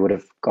usually we would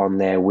have gone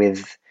there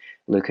with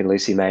Luke and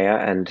Lucy Meyer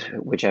and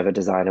whichever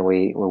designer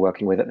we were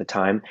working with at the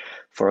time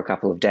for a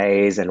couple of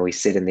days, and we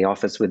sit in the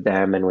office with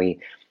them and we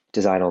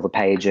design all the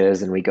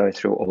pages and we go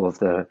through all of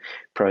the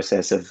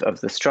process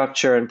of the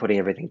structure and putting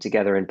everything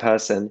together in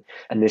person.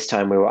 And this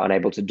time we were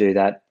unable to do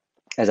that,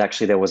 as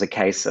actually there was a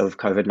case of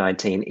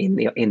COVID-19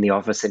 in the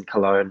office in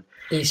Cologne.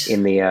 Eesh.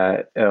 In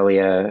the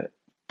earlier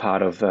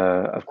part of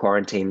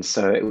quarantine.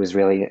 So it was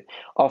really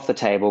off the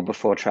table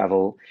before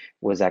travel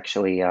was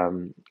actually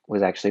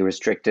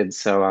restricted.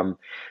 So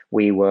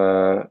we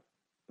were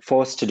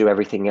forced to do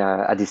everything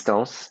à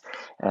distance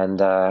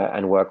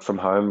and work from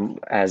home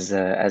as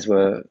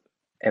were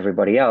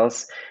everybody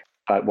else.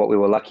 But what we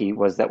were lucky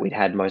was that we'd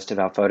had most of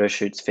our photo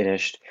shoots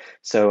finished.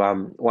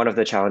 So one of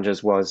the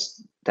challenges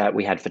was that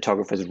we had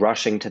photographers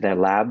rushing to their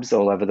labs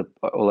all over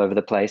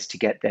the place to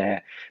get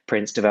their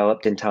prints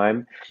developed in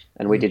time.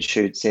 And we did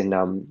shoots in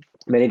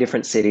many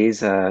different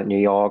cities, New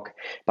York,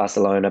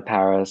 Barcelona,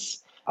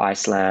 Paris,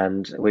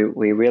 Iceland.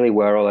 We really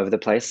were all over the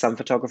place. Some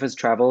photographers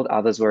traveled,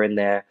 others were in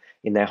their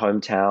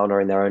hometown or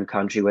in their own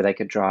country where they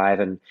could drive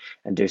and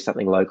do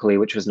something locally,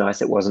 which was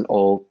nice. It wasn't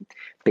all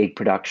big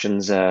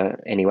productions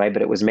anyway,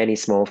 but it was many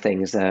small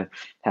things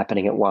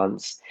happening at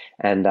once.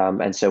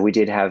 And so we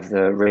did have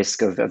the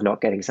risk of not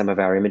getting some of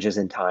our images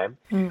in time.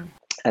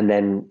 And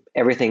then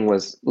everything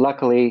was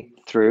luckily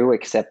through,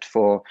 except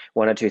for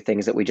one or two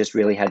things that we just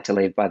really had to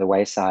leave by the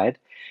wayside.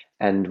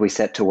 And we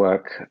set to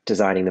work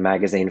designing the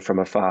magazine from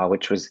afar,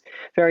 which was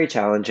very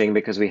challenging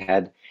because we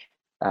had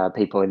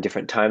people in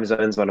different time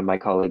zones. One of my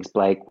colleagues,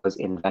 Blake, was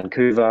in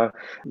Vancouver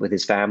with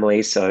his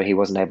family, so he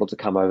wasn't able to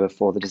come over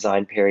for the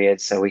design period.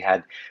 So we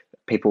had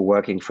people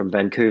working from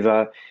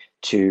Vancouver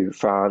to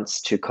France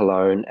to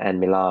Cologne and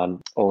Milan,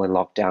 all in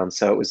lockdown.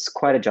 So it was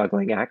quite a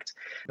juggling act.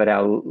 But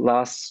our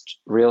last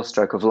real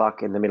stroke of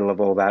luck in the middle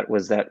of all that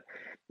was that,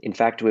 in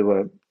fact, we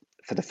were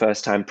for the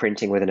first time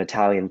printing with an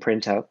Italian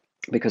printer,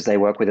 because they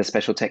work with a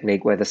special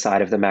technique where the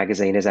side of the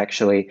magazine is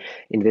actually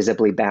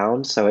invisibly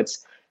bound. So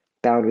it's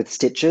bound with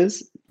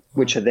stitches,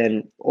 which are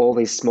then all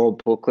these small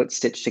booklets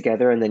stitched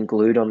together and then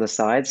glued on the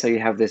side. So you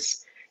have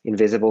this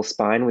invisible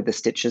spine with the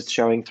stitches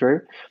showing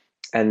through.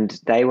 And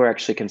they were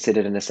actually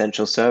considered an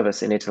essential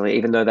service in Italy,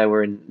 even though they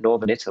were in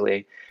northern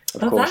Italy,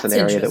 of course, an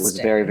area that was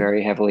very,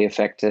 very heavily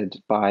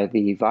affected by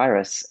the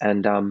virus.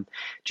 And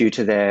due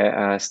to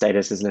their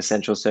status as an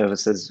essential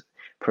services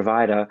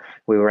provider,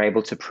 we were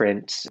able to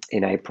print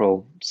in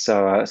April.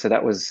 So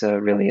that was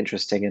really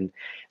interesting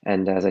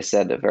and as I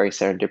said, a very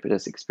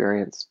serendipitous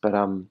experience.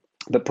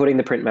 But putting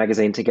the print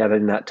magazine together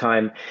in that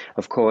time,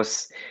 of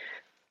course,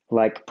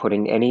 like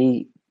putting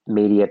any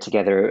media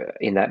together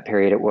in that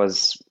period, it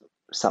was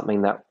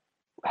something that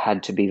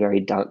had to be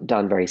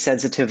done very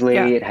sensitively.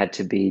 Yeah. It had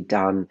to be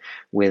done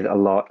with a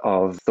lot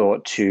of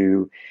thought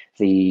to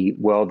the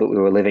world that we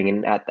were living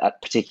in at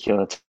that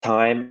particular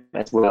time,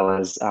 as well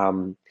as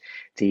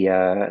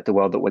the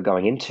world that we're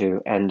going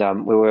into. And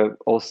we were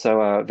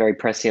also very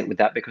prescient with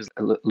that because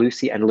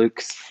Lucy and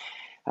Luke's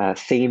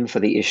theme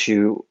for the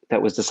issue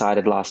that was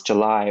decided last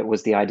July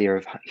was the idea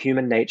of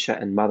human nature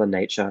and mother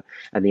nature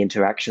and the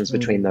interactions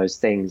between those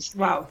things.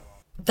 Wow.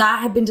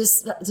 That had been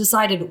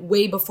decided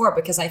way before,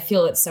 because I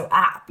feel it's so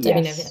apt.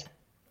 Yes.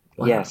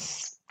 Wow.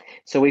 Yes.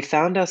 So we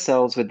found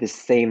ourselves with this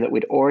theme that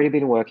we'd already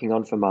been working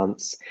on for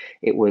months.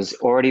 It was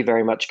already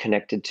very much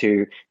connected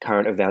to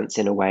current events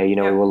in a way. We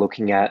were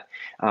looking at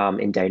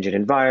endangered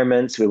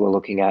environments. We were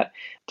looking at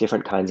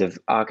different kinds of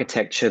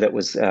architecture that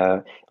was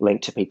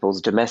linked to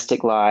people's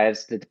domestic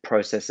lives, the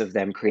process of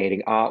them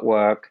creating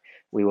artwork.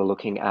 We were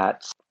looking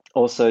at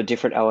also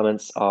different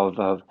elements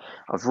of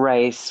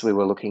race. We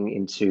were looking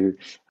into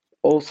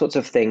all sorts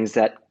of things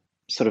that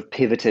sort of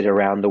pivoted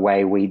around the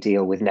way we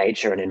deal with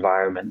nature and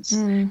environments.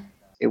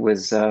 It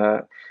was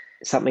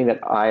something that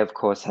I, of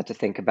course, had to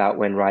think about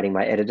when writing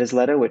my editor's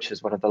letter, which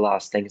is one of the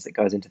last things that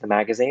goes into the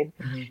magazine.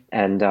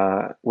 And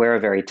we're a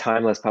very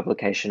timeless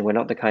publication. We're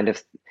not the kind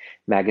of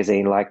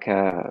magazine like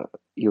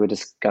you were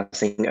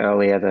discussing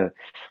earlier,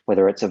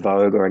 whether it's a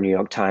Vogue or a New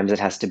York Times, it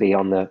has to be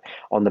on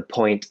the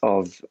point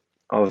of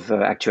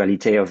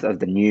actuality of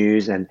the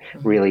news and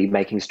really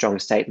making strong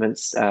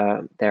statements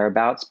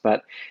thereabouts.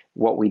 But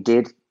what we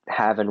did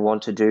have and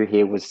want to do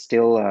here was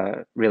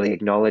still really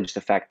acknowledge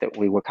the fact that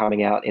we were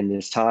coming out in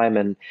this time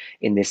and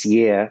in this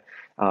year,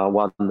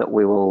 one that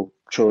we will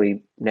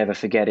truly never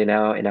forget in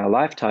our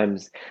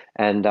lifetimes.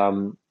 And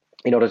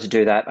in order to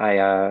do that,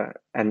 I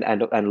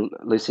and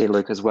Lucy and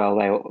Luke as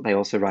well, they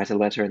also write a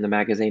letter in the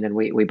magazine, and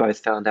we both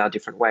found our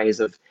different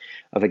ways of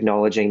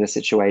acknowledging the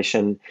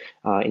situation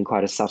in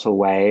quite a subtle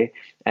way.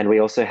 And we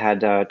also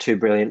had two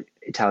brilliant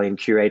Italian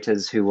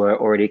curators who were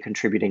already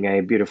contributing a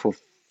beautiful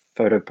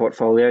photo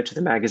portfolio to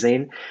the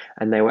magazine,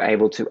 and they were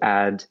able to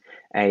add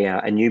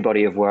a new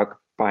body of work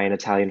by an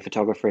Italian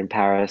photographer in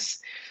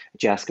Paris,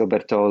 Giasco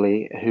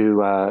Bertoli,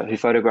 who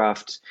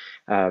photographed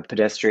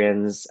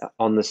pedestrians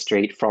on the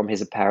street from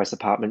his Paris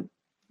apartment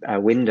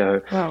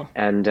window. Wow.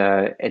 And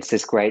it's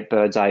this great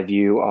bird's eye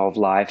view of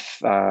life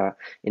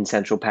in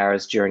central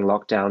Paris during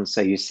lockdown.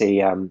 So you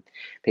see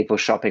people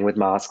shopping with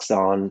masks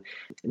on,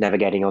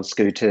 navigating on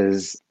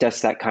scooters,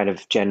 just that kind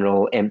of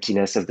general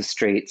emptiness of the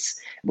streets,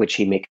 which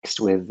he mixed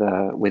with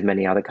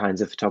many other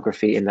kinds of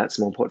photography in that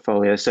small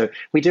portfolio. So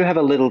we do have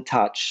a little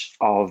touch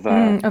of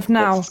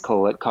now, let's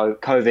call it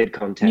COVID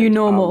content. New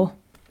normal.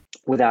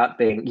 Without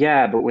being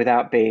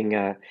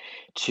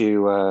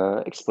too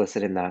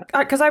explicit in that.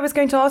 Because I was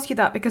going to ask you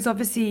that, because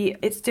obviously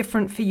it's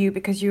different for you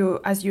because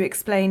you, as you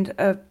explained,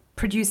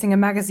 producing a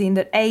magazine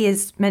that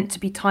is meant to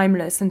be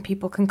timeless and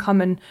people can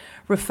come and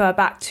refer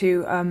back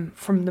to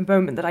from the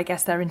moment that I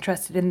guess they're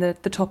interested in the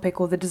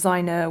topic or the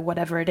designer,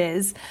 whatever it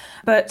is.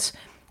 But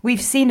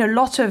we've seen a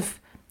lot of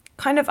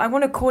kind of, I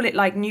want to call it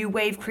like new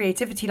wave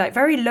creativity, like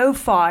very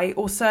lo-fi,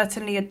 or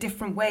certainly a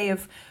different way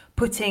of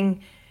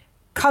putting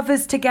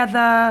covers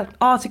together,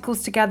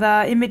 articles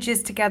together,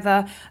 images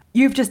together.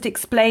 You've just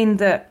explained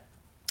that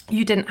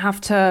you didn't have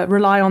to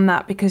rely on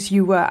that because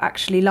you were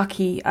actually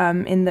lucky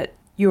in that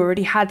you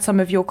already had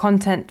some of your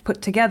content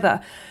put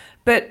together.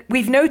 But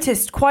we've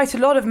noticed quite a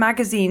lot of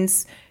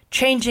magazines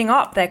changing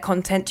up their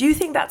content. Do you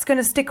think that's going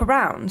to stick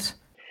around?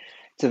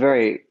 It's a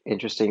very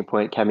interesting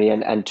point, Cami,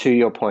 and to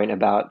your point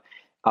about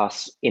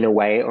us in a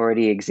way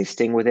already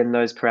existing within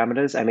those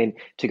parameters. I mean,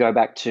 to go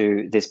back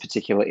to this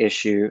particular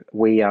issue,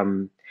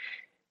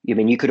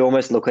 you could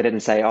almost look at it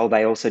and say, oh,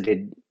 they also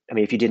did. I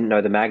mean, if you didn't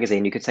know the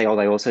magazine, you could say, oh,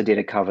 they also did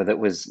a cover that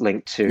was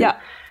linked to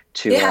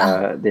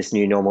this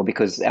new normal,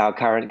 because our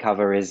current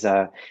cover is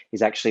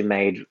actually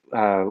made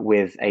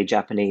with a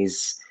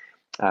Japanese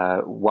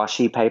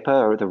washi paper,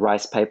 or the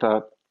rice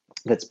paper,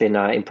 that's been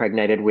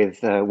impregnated with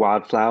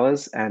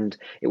wildflowers, and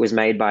it was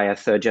made by a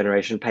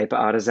third-generation paper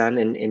artisan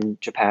in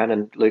Japan.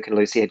 And Luke and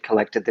Lucy had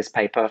collected this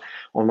paper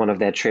on one of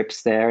their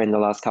trips there in the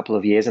last couple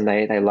of years, and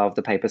they loved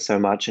the paper so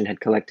much and had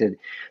collected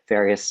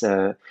various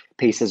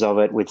pieces of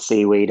it with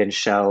seaweed and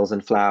shells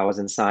and flowers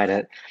inside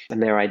it.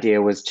 And their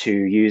idea was to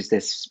use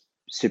this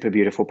super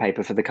beautiful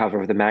paper for the cover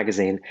of the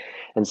magazine.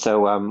 And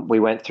so we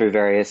went through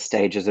various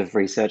stages of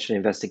research and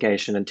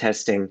investigation and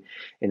testing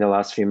in the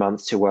last few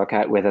months to work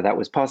out whether that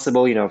was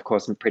possible. You know, of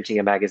course, printing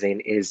a magazine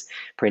is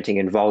printing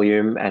in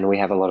volume, and we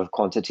have a lot of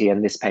quantity,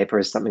 and this paper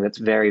is something that's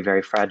very,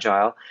 very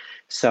fragile.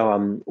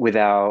 So with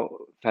our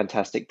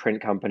fantastic print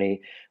company,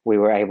 we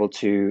were able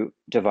to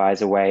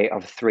devise a way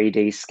of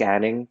 3D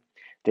scanning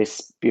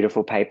this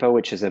beautiful paper,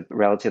 which is a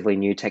relatively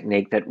new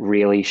technique that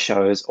really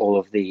shows all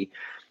of the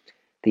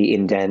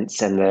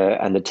indents and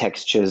the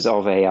textures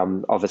of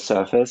a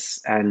surface.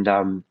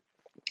 And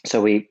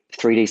so we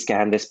 3D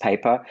scanned this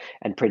paper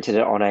and printed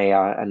it on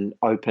an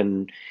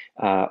open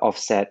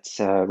offset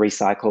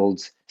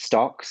recycled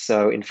stock.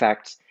 So in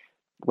fact,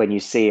 when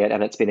you see it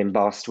and it's been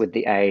embossed with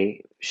the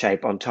A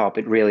shape on top,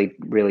 it really,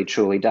 really,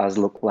 truly does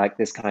look like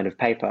this kind of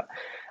paper.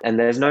 And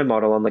there's no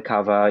model on the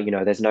cover, you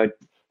know, there's no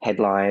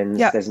headlines.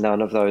 Yep. There's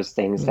none of those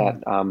things that,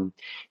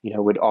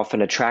 would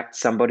often attract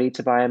somebody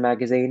to buy a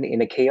magazine in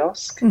a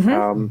kiosk,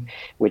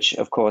 which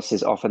of course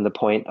is often the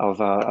point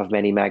of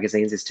many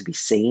magazines, is to be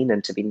seen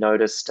and to be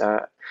noticed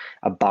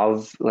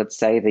above, let's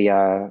say,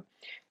 the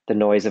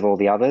noise of all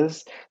the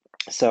others.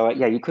 So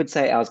yeah, you could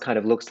say ours kind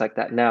of looks like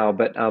that now,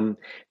 but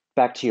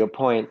back to your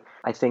point,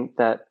 I think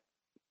that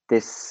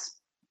this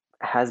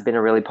has been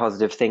a really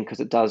positive thing because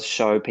it does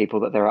show people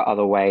that there are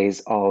other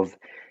ways of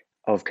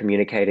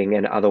communicating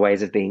and other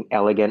ways of being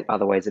elegant,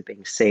 other ways of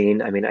being seen.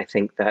 I mean, I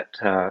think that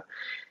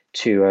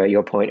to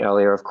your point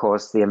earlier, of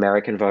course, the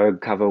American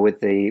Vogue cover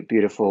with the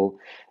beautiful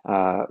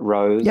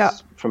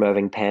rose from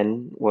Irving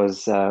Penn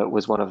was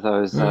one of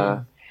those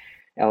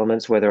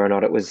elements, whether or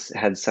not it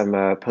had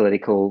some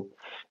political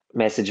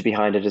message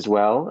behind it as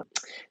well.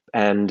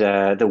 And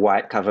the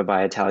white cover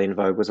by Italian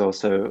Vogue was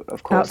also,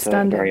 of course,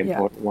 a very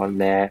important one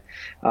there.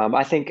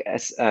 I think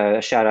a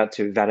shout out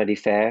to Vanity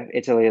Fair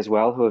Italy as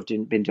well, who have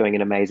been doing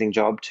an amazing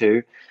job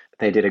too.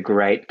 They did a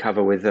great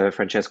cover with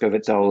Francesco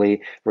Vizzoli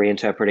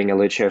reinterpreting a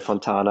Lucio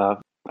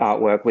Fontana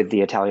artwork with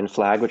the Italian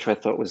flag, which I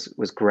thought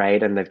was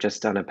great. And they've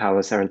just done a Paolo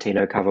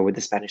Sorrentino cover with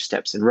the Spanish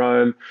Steps in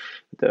Rome,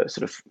 the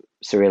sort of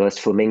surrealist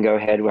flamingo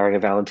head wearing a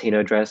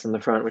Valentino dress on the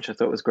front, which I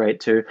thought was great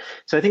too.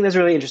 So I think there's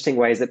really interesting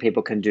ways that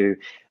people can do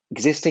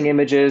existing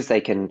images.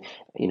 They can,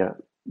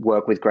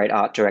 work with great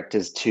art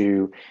directors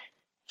to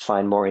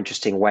find more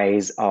interesting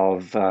ways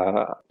of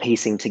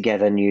piecing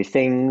together new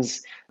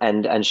things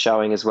and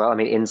showing as well. I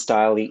mean,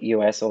 InStyle, the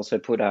US also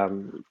put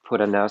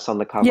a nurse on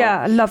the cover. Yeah,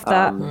 I love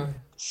that.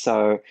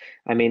 So,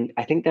 I mean,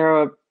 I think there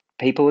are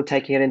people are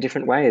taking it in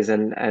different ways,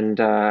 and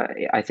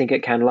I think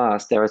it can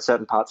last. There are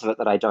certain parts of it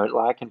that I don't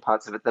like and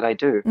parts of it that I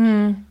do.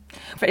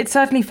 But it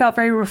certainly felt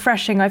very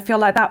refreshing. I feel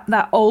like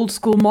that old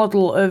school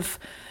model of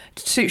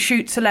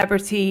shoot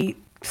celebrity,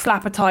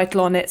 slap a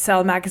title on it,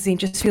 sell magazine,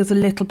 just feels a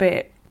little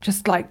bit,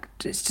 just like,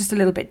 it's just a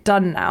little bit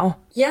done now.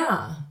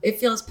 Yeah, it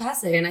feels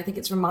passe, and I think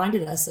it's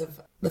reminded us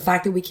of the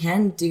fact that we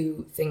can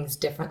do things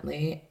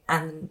differently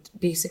and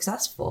be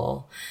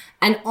successful.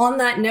 And on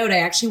that note, I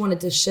actually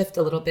wanted to shift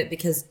a little bit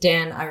because,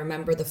 Dan, I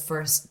remember the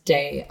first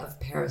day of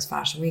Paris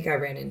Fashion Week I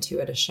ran into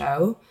at a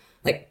show,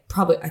 I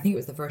think it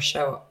was the first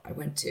show I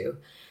went to.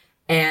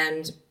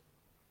 And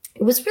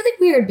it was really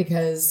weird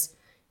because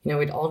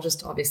we'd all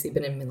just obviously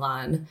been in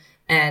Milan,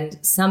 and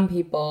some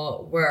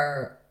people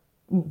were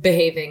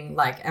behaving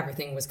like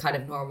everything was kind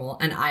of normal.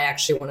 And I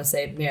actually want to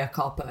say mea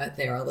culpa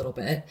there a little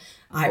bit.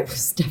 I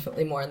was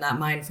definitely more in that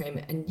mind frame.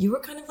 And you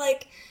were kind of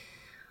like,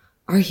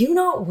 are you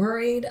not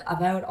worried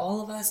about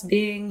all of us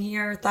being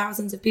here,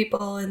 thousands of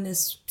people in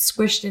this,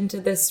 squished into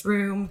this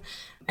room?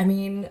 I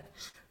mean,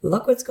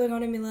 look what's going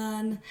on in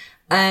Milan.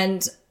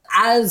 And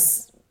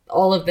as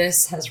all of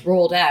this has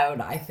rolled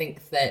out, I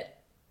think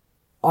that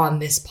on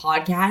this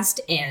podcast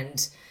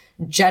and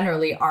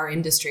generally our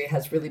industry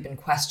has really been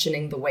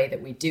questioning the way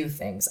that we do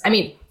things. I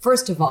mean,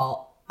 first of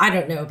all, I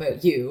don't know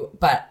about you,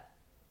 but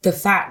the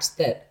fact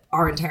that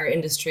our entire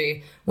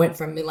industry went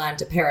from Milan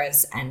to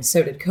Paris, and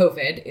so did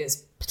COVID,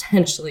 is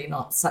potentially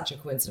not such a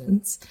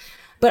coincidence.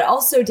 But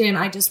also, Dan,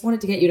 I just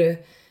wanted to get you to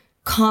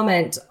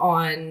comment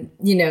on,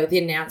 the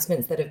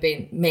announcements that have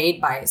been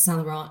made by Saint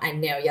Laurent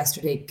and now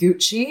yesterday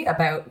Gucci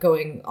about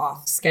going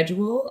off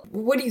schedule.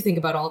 What do you think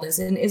about all this?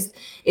 And is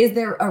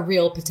there a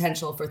real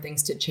potential for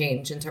things to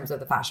change in terms of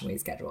the Fashion Week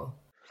schedule?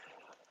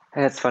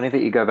 It's funny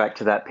that you go back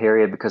to that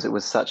period because it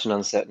was such an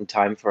uncertain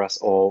time for us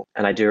all.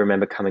 And I do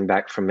remember coming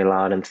back from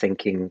Milan and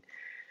thinking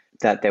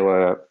that there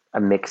were a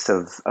mix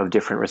of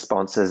different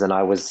responses, and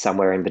I was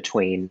somewhere in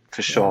between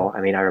for sure. I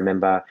mean, I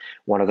remember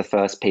one of the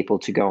first people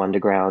to go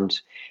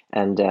underground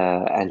and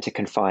to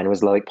confine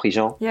was Loic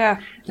Prigent.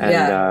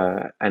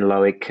 And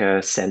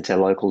Loic sent a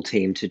local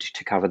team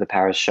to cover the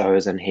Paris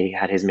shows, and he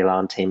had his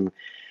Milan team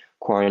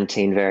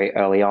quarantined very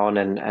early on.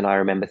 And I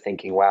remember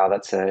thinking, wow,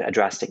 that's a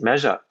drastic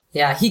measure.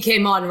 Yeah, he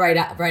came on right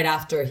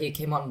after he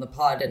came on the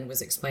pod and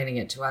was explaining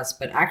it to us.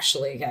 But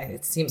actually,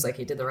 it seems like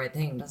he did the right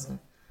thing, doesn't it?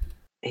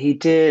 He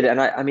did.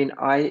 And I mean,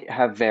 I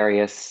have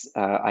various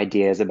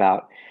ideas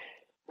about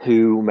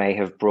who may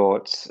have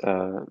brought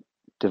the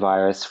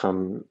virus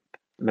from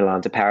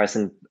Milan to Paris.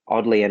 And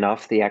oddly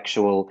enough, the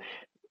actual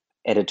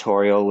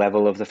editorial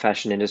level of the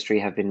fashion industry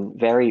has been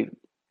very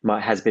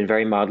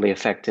mildly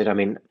affected. I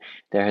mean,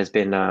 there has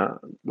been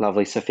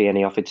lovely Sophia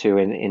Neofitou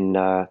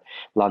in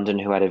London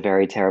who had a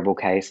very terrible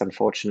case,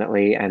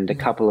 unfortunately, and a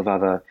couple of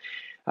other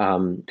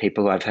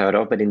people who I've heard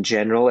of. But in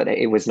general,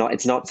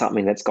 it's not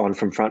something that's gone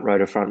from front row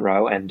to front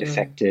row and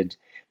affected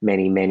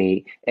many,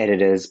 many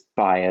editors,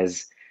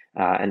 buyers,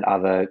 and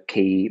other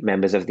key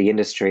members of the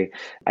industry.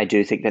 I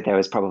do think that there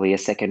was probably a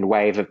second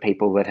wave of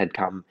people that had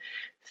come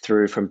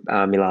through from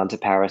Milan to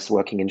Paris,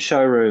 working in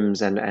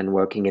showrooms and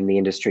working in the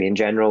industry in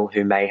general,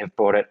 who may have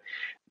brought it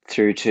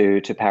through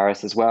to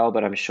Paris as well.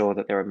 But I'm sure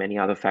that there are many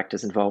other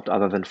factors involved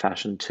other than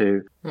fashion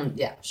too.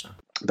 Yeah, sure.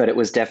 But it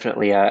was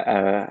definitely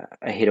a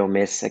hit or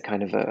miss, a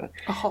kind of a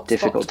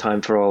difficult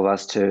time for all of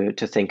us to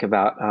think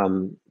about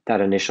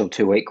that initial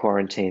 2-week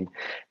quarantine.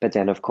 But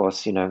then, of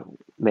course,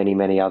 many,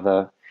 many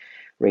other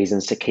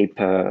reasons to keep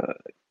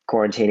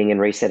quarantining and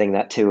resetting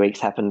that 2 weeks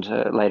happened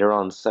later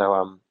on.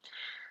 So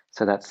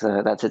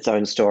that's its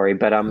own story.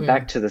 But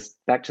back to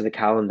the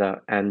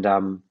calendar, and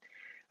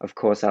of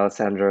course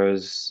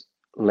Alessandro's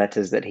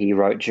letters that he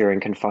wrote during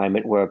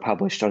confinement were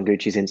published on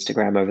Gucci's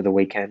Instagram over the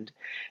weekend,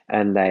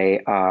 and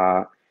they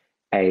are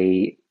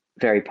a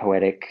very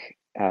poetic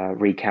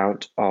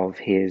recount of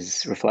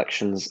his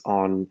reflections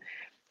on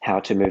how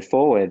to move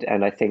forward.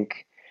 And I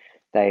think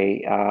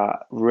they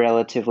are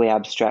relatively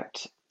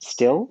abstract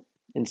still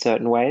in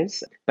certain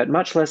ways, but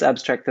much less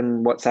abstract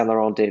than what Saint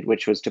Laurent did,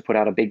 which was to put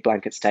out a big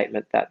blanket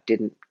statement that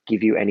didn't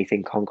give you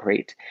anything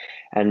concrete.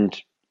 And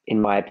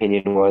in my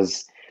opinion,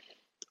 was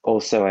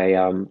also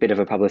a bit of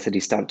a publicity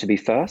stunt to be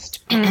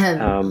first,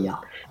 to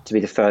be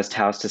the first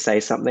house to say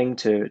something,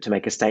 to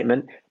make a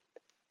statement.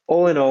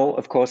 All in all,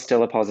 of course,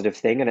 still a positive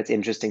thing. And it's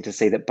interesting to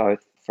see that both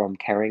from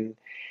Kering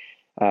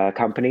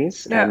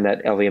companies and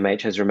that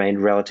LVMH has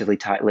remained relatively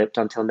tight-lipped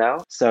until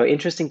now. So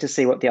interesting to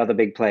see what the other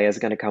big players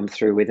are going to come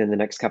through within the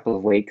next couple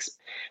of weeks.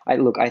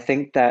 I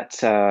think that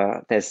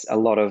there's a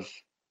lot of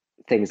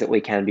things that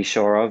we can be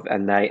sure of,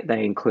 and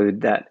they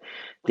include that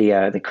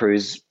the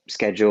cruise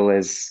schedule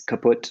is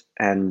kaput,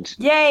 and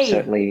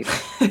certainly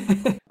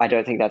I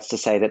don't think that's to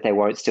say that there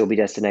won't still be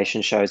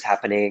destination shows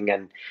happening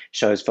and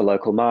shows for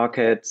local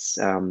markets.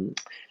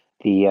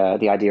 The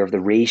idea of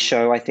the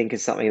re-show, I think,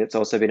 is something that's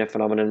also been a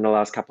phenomenon in the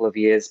last couple of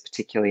years,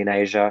 particularly in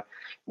Asia,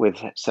 with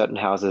certain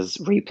houses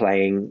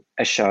replaying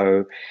a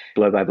show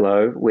blow by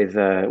blow with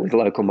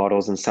local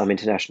models and some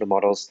international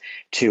models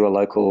to a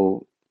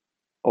local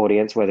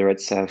audience, whether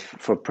it's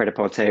for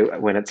Pret-a-Porter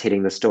when it's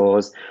hitting the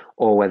stores,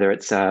 or whether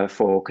it's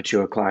for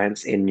couture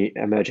clients in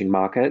emerging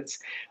markets.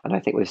 And I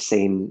think we've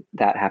seen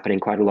that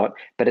happening quite a lot.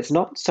 But it's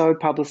not so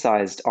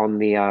publicized on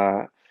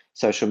the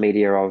social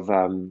media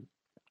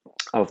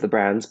of the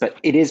brands, but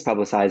it is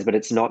publicized, but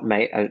it's not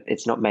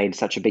made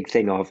such a big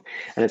thing of.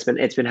 And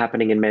it's been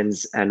happening in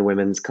men's and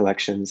women's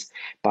collections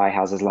by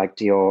houses like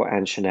Dior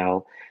and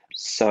Chanel,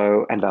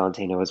 and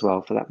Valentino as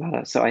well, for that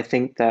matter. So I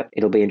think that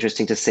it'll be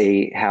interesting to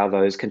see how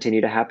those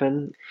continue to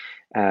happen,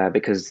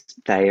 because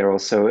they are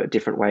also a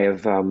different way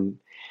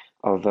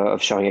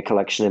of showing a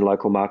collection in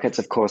local markets.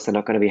 Of course, they're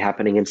not going to be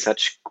happening in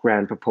such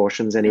grand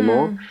proportions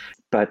anymore,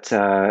 but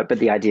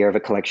the idea of a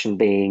collection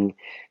being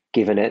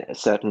given it a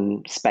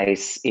certain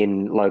space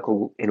in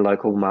local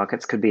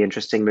markets could be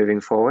interesting moving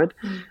forward.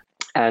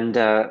 And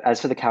as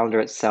for the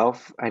calendar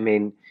itself, I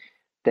mean,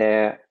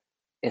 there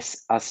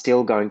are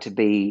still going to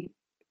be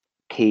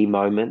key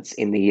moments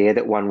in the year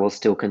that one will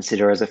still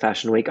consider as a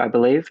fashion week, I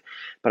believe.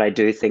 But I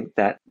do think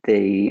that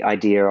the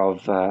idea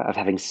of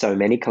having so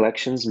many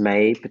collections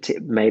may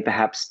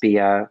perhaps be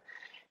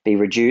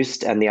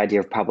reduced, and the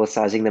idea of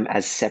publicizing them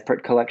as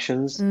separate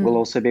collections will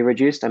also be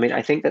reduced. I mean,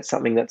 I think that's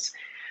something that's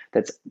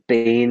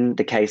been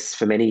the case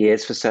for many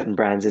years for certain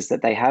brands, is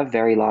that they have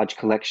very large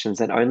collections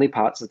and only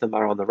parts of them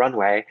are on the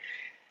runway.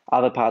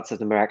 Other parts of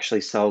them are actually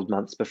sold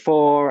months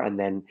before, and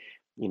then,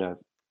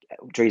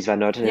 Dries Van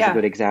Noten is a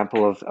good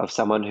example of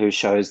someone who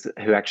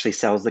actually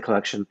sells the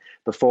collection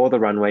before the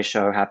runway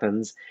show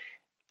happens,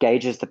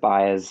 gauges the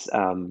buyer's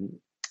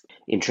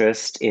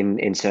interest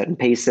in certain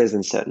pieces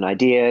and certain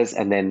ideas,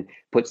 and then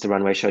puts the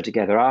runway show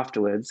together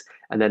afterwards.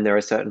 And then there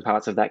are certain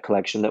parts of that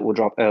collection that will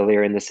drop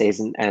earlier in the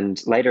season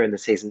and later in the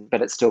season,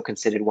 but it's still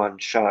considered one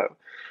show.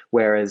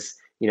 Whereas,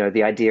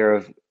 the idea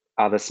of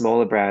other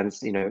smaller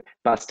brands,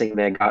 busting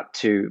their gut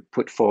to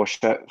put four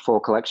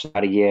collections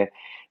out a year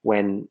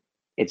when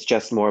it's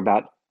just more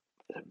about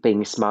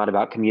being smart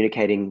about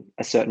communicating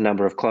a certain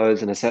number of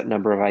clothes and a certain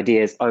number of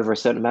ideas over a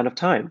certain amount of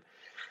time.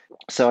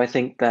 So I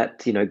think that,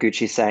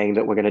 Gucci's saying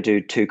that we're going to do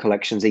 2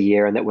 collections a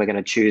year and that we're going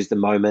to choose the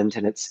moment,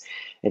 and it's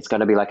going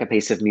to be like a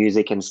piece of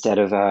music instead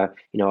of a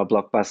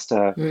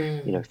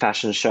blockbuster,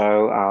 fashion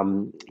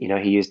show.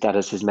 He used that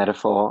as his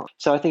metaphor.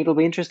 So I think it'll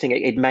be interesting.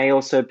 It may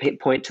also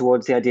point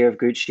towards the idea of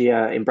Gucci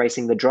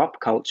embracing the drop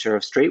culture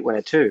of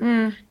streetwear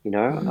too.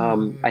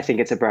 I think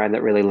it's a brand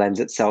that really lends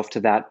itself to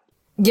that.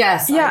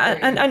 Yes. Yeah,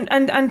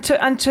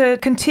 and to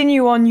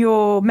continue on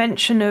your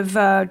mention of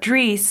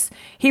Dries,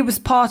 he was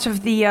part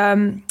of the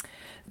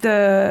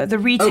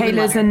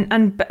retailers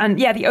and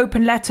the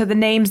open letter, the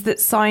names that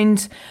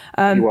signed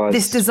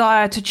this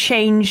desire to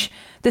change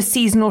the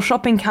seasonal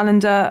shopping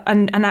calendar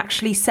and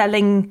actually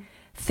selling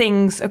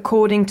things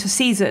according to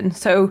season.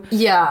 So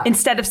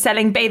instead of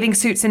selling bathing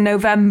suits in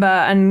November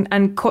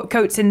and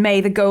coats in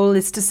May, the goal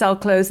is to sell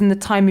clothes in the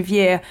time of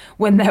year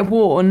when they're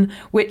worn,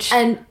 which...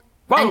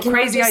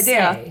 crazy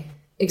idea.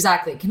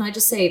 Exactly. Can I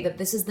just say that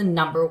this is the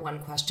number one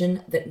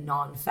question that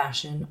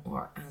non-fashion,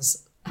 or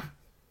as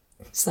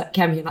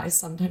Cami and I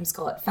sometimes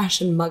call it,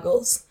 fashion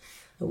muggles,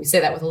 and we say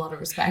that with a lot of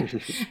respect,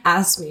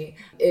 ask me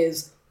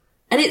is,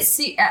 and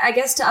I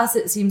guess to us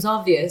it seems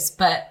obvious,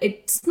 but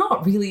it's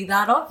not really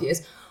that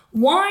obvious.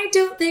 Why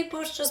don't they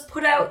just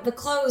put out the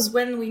clothes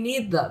when we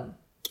need them?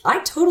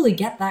 I totally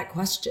get that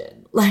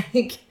question.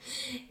 Like,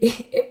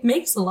 it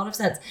makes a lot of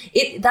sense.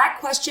 That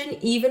question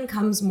even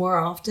comes more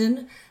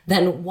often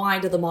than why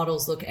do the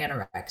models look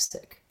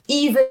anorexic?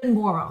 Even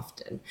more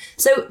often.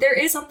 So there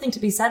is something to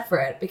be said for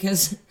it,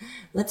 because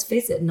let's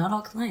face it, not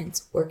all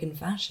clients work in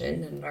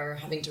fashion and are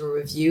having to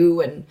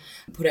review and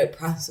put out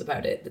press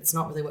about it. That's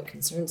not really what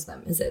concerns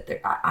them, is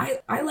it?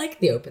 I like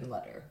the open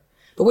letter.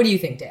 But what do you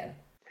think, Dan?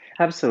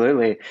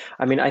 Absolutely.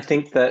 I mean, I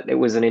think that it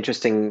was an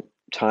interesting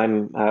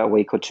time a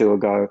week or two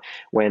ago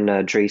when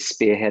Dries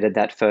spearheaded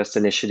that first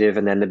initiative,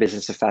 and then the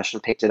Business of Fashion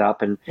picked it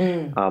up and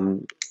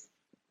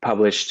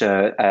published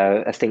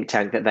a think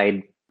tank that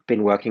they'd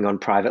been working on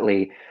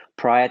privately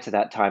prior to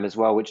that time as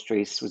well, which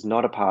Dries was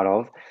not a part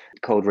of,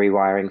 called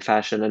Rewiring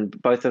Fashion.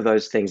 And both of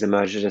those things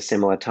emerged at a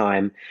similar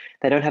time.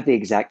 They don't have the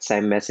exact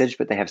same message,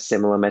 but they have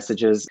similar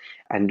messages,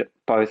 and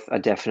both are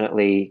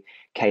definitely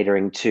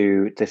catering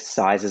to the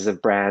sizes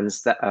of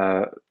brands that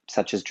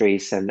such as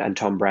Dries and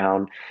Tom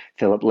Brown,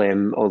 Philip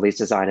Lim, all these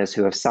designers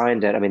who have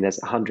signed it. I mean,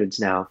 there's hundreds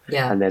now,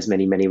 and there's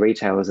many, many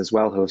retailers as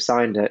well who have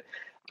signed it.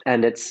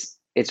 And it's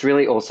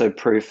really also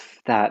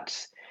proof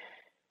that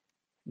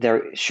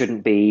there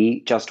shouldn't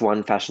be just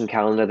one fashion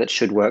calendar that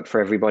should work for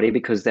everybody,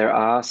 because there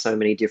are so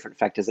many different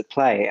factors at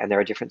play, and there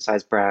are different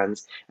size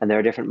brands, and there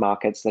are different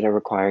markets that are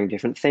requiring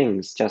different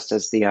things, just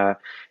as the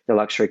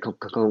luxury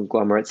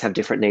conglomerates have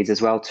different needs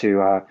as well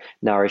to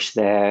nourish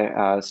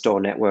their store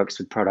networks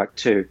with product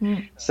too.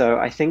 So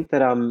I think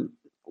that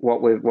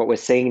what we're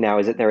seeing now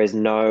is that there is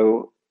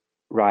no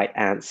right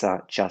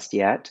answer just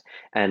yet,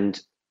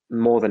 and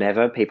more than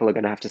ever, people are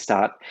going to have to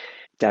start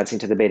dancing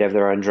to the beat of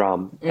their own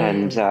drum.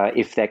 And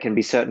if there can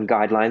be certain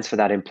guidelines for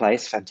that in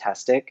place,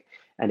 fantastic.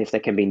 And if there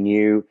can be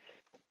new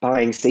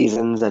buying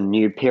seasons and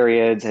new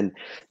periods and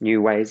new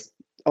ways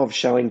of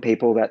showing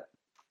people that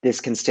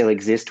this can still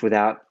exist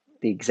without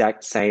the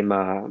exact same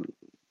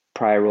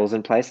prior rules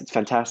in place, it's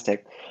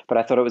fantastic. But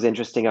I thought it was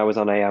interesting. I was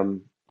on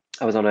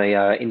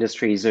a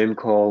industry Zoom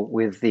call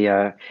with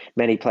the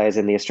many players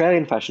in the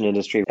Australian fashion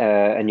industry,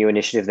 a new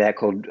initiative there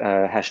called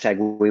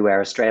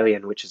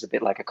 #WeWearAustralian, which is a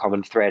bit like a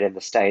common thread in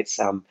the States,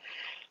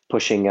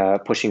 pushing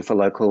for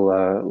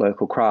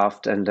local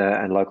craft and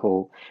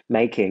local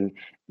making.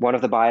 One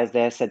of the buyers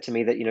there said to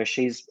me that,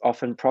 she's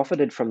often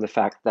profited from the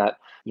fact that,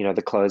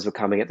 the clothes were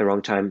coming at the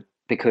wrong time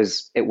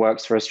because it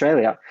works for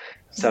Australia.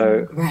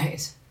 So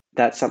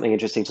that's something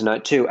interesting to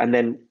note too. And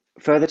then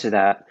further to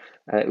that,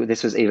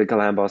 this was Eva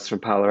Galambos from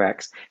Parlor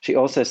X. She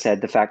also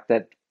said the fact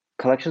that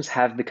collections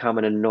have become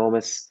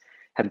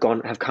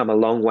have come a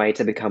long way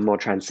to become more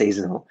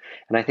trans-seasonal.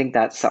 And I think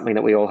that's something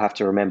that we all have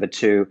to remember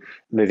too,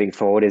 moving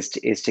forward, is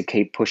to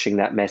keep pushing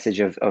that message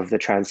of the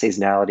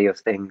trans-seasonality of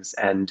things,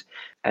 and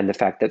the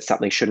fact that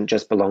something shouldn't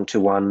just belong to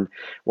one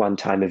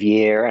time of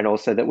year, and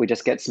also that we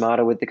just get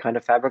smarter with the kind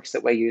of fabrics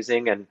that we're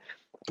using and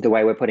the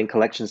way we're putting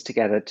collections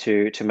together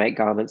to make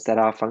garments that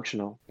are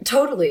functional.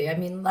 Totally. I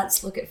mean,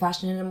 let's look at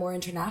fashion in a more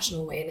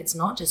international way, and it's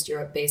not just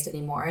Europe-based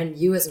anymore. And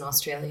you as an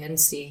Australian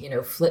see,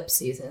 flip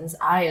seasons.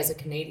 I, as a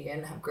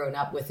Canadian, have grown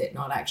up with it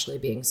not actually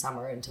being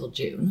summer until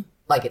June.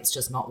 Like, it's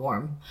just not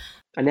warm.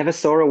 I never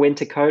saw a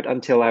winter coat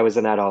until I was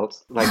an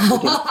adult. Like,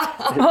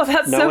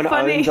 that's no so one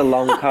funny. owns a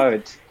long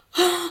coat.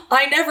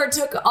 I never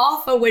took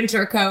off a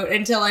winter coat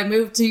until I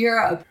moved to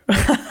Europe.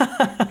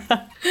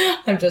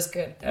 I'm just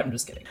kidding.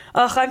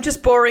 Ugh, I'm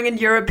just boring and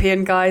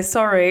European, guys.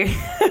 Sorry.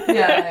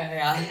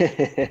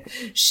 Yeah.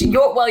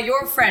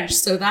 You're French,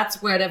 so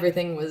that's what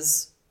everything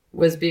was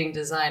being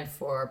designed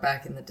for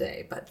back in the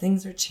day. But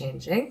things are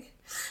changing.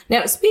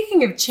 Now,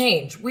 speaking of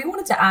change, we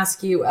wanted to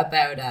ask you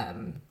about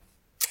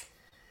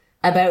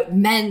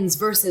men's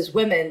versus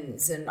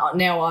women's, and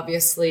now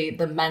obviously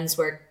the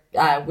menswear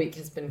week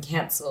has been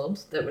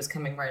cancelled. That was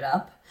coming right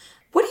up.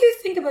 What do you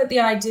think about the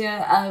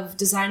idea of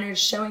designers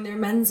showing their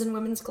men's and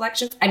women's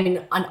collections? I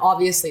mean, and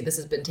obviously this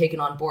has been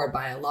taken on board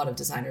by a lot of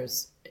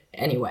designers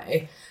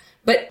anyway.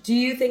 But do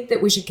you think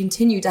that we should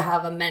continue to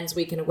have a men's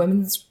week and a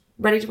women's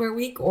ready-to-wear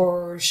week,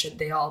 or should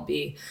they all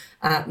be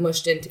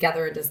mushed in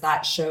together? And does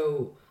that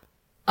show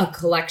a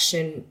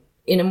collection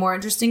in a more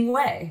interesting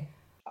way?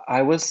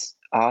 I was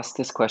asked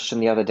this question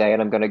the other day,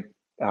 and I'm going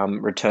to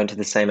return to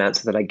the same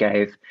answer that I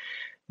gave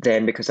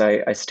then, because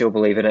I still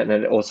believe in it, and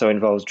it also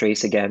involves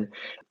Dries again,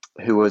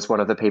 who was one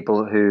of the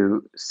people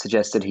who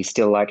suggested he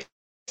still likes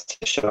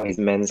to show his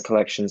men's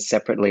collections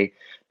separately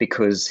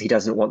because he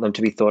doesn't want them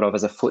to be thought of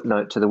as a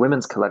footnote to the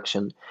women's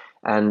collection,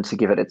 and to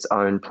give it its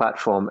own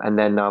platform. And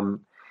then,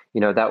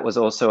 that was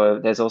also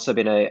there's also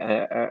been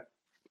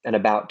an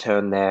about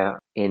turn there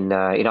in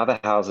other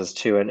houses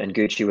too, and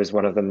Gucci was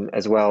one of them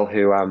as well,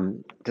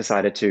 who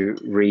decided to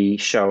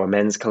re-show a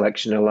men's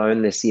collection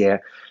alone this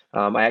year.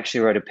 I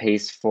actually wrote a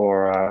piece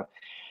for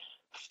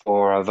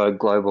Vogue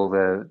Global,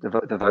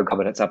 the Vogue Hub,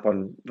 and it's up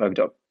on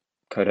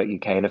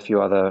Vogue.co.uk and a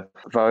few other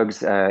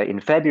Vogues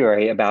in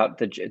February about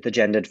the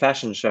gendered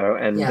fashion show,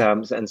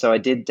 and so I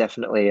did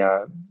definitely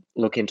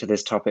look into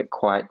this topic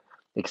quite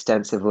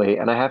extensively,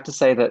 and I have to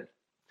say that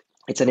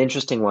it's an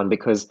interesting one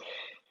because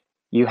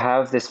you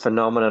have this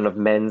phenomenon of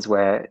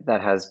menswear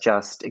that has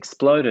just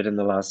exploded in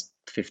the last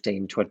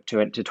 15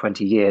 to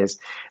 20 years,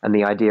 and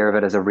the idea of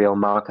it as a real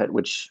market,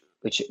 which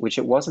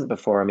it wasn't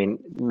before. I mean,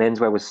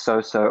 menswear was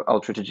so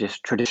ultra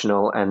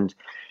traditional and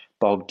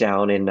bogged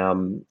down in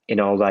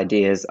old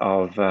ideas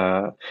of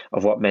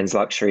what men's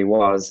luxury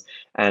was,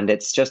 and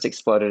it's just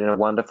exploded in a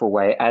wonderful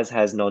way, as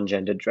has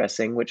non-gendered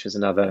dressing, which is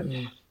another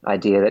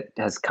idea that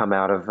has come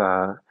out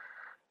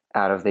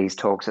of these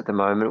talks at the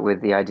moment,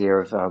 with the idea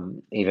of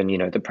even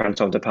the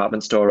Printemps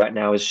department store right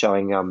now is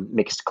showing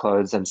mixed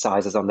clothes and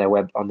sizes on their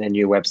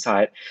new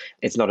website.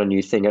 It's not a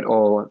new thing at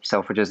all.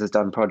 Selfridges has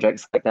done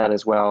projects like that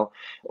as well,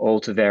 all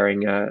to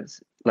varying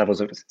levels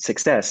of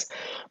success.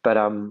 But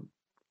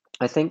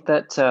I think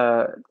that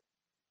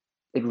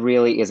it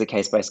really is a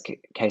case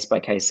by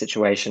case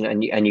situation,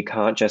 and you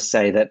can't just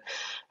say that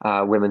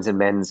women's and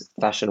men's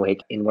fashion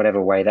week, in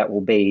whatever way that will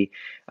be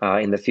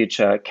in the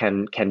future,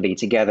 can be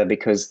together,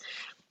 because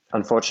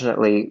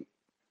unfortunately,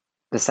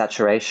 the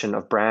saturation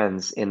of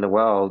brands in the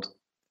world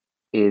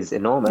is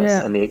enormous,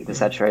 and the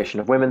saturation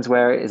of women's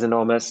wear is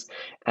enormous,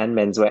 and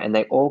menswear, and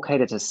they all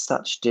cater to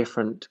such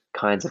different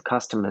kinds of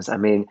customers. I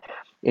mean,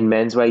 in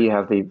menswear, you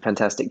have the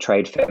fantastic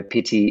trade fair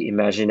Pitti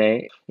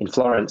Immagine in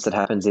Florence that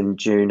happens in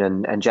June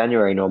and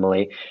January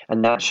normally,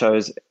 and that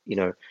shows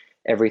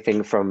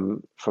everything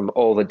from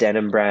all the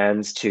denim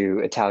brands to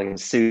Italian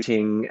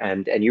suiting,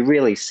 and you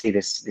really see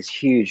this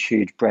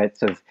huge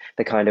breadth of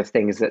the kind of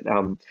things that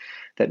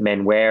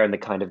men wear, and the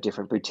kind of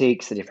different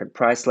boutiques, the different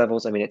price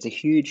levels. I mean, it's a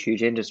huge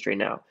industry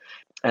now.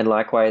 And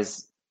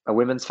likewise, a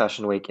women's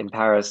fashion week in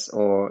Paris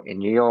or in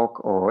New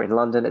York or in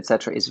London,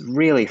 etc., is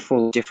really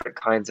full of different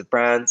kinds of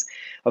brands.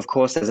 Of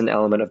course, there's an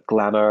element of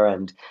glamour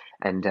and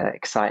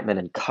excitement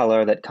and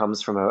color that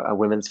comes from a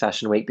women's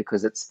fashion week,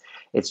 because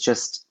it's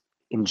just,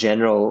 in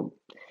general,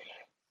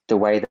 the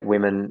way that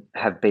women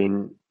have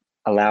been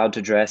allowed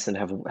to dress and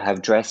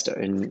have dressed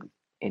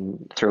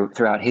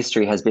throughout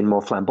history has been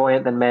more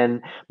flamboyant than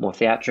men, more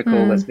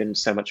theatrical. There's been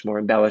so much more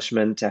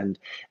embellishment and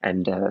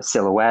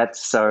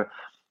silhouettes. So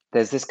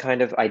there's this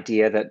kind of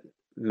idea that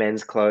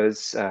men's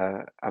clothes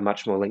are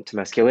much more linked to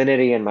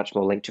masculinity and much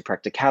more linked to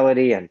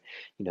practicality, and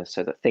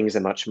so that things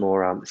are much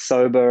more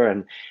sober,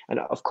 and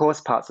of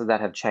course parts of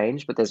that have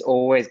changed, but there's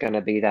always going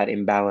to be that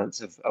imbalance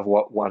of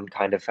what one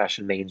kind of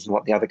fashion means and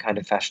what the other kind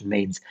of fashion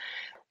means.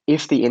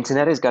 If the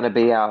internet is going to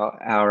be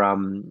our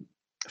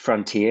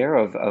frontier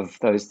of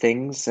those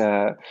things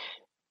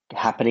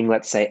happening,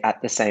 let's say,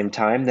 at the same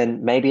time,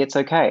 then maybe it's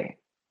okay.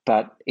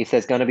 But if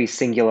there's going to be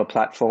singular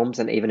platforms,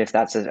 and even if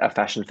that's a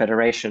fashion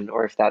federation,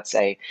 or if that's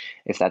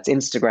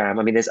Instagram,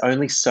 I mean, there's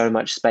only so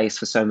much space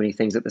for so many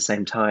things at the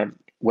same time,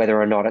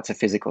 whether or not it's a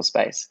physical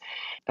space.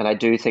 And I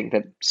do think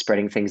that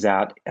spreading things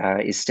out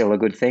is still a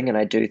good thing. And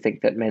I do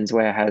think that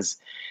menswear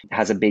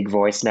has a big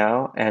voice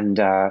now. And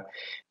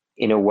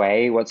in a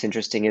way, what's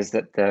interesting is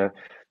that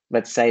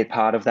let's say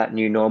part of that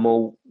new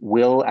normal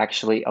will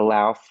actually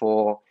allow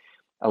for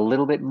a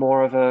little bit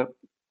more of a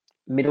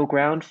middle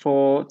ground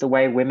for the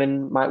way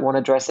women might want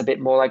to dress a bit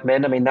more like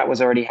men. I mean, that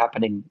was already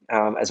happening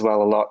as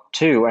well a lot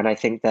too. And I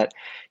think that,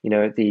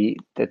 the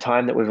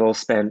time that we've all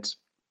spent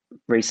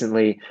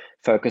recently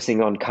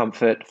focusing on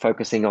comfort,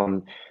 focusing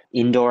on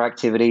indoor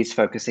activities,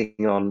 focusing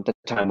on the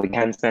time we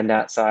can spend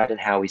outside and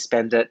how we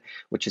spend it,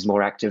 which is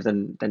more active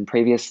than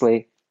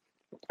previously.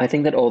 I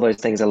think that all those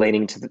things are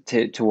leading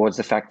towards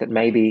the fact that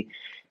maybe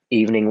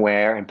evening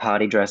wear and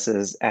party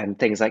dresses and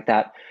things like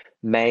that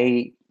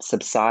may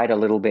subside a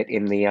little bit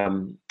in the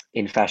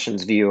in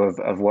fashion's view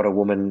of what a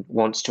woman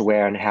wants to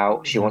wear and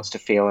how she wants to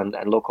feel and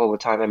look all the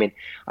time. I mean,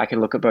 I can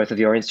look at both of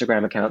your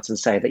Instagram accounts and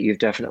say that you've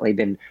definitely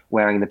been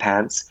wearing the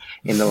pants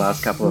in the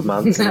last couple of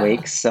months and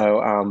weeks.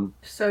 So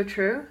so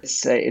true.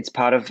 It's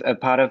part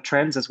of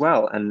trends as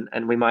well,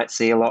 and we might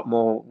see a lot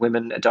more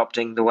women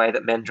adopting the way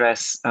that men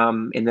dress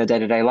in their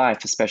day-to-day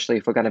life, especially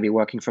if we're going to be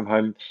working from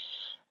home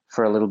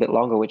for a little bit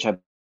longer, which I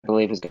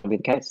believe is going to be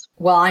the case.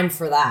 Well, I'm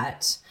for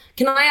that.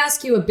 Can I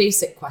ask you a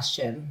basic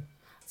question?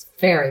 It's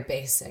very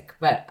basic,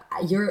 but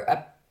you're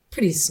a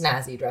pretty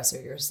snazzy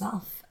dresser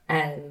yourself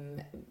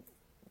and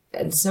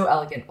so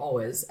elegant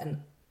always.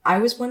 And I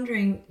was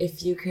wondering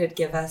if you could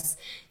give us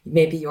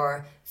maybe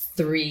your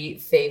 3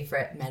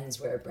 favorite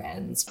menswear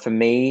brands. For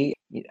me,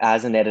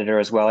 as an editor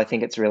as well, I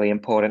think it's really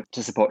important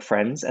to support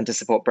friends and to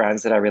support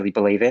brands that I really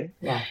believe in.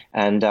 Yeah.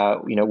 And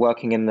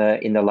working in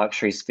the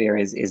luxury sphere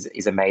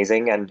is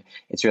amazing, and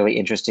it's really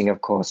interesting,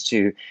 of course,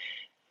 to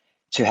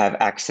have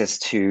access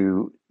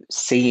to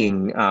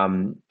seeing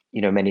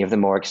many of the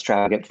more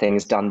extravagant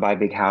things done by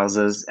big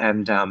houses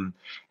and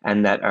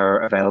that are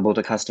available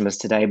to customers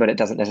today. But it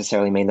doesn't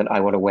necessarily mean that I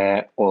want to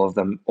wear all of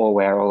them or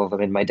wear all of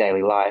them in my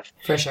daily life.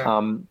 For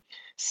sure.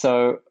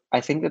 So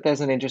I think that there's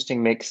an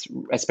interesting mix,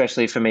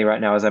 especially for me right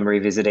now as I'm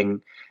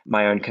revisiting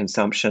my own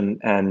consumption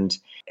and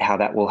how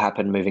that will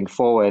happen moving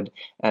forward.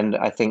 And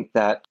I think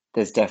that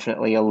there's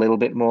definitely a little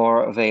bit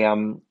more of a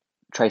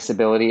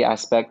traceability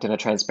aspect and a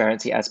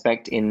transparency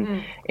aspect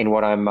in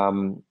what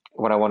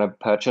what I want to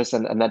purchase,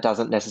 and that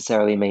doesn't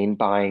necessarily mean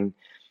buying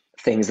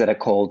things that are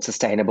called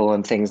sustainable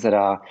and things that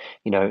are,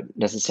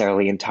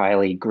 necessarily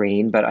entirely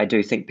green. But I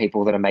do think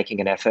people that are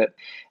making an effort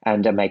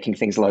and are making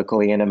things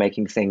locally and are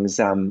making things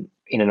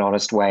in an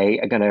honest way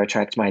are going to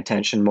attract my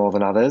attention more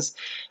than others.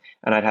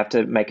 And I'd have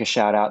to make a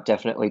shout out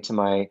definitely to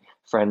my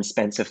friend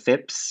Spencer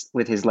Phipps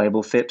with his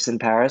label Phipps in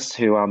Paris,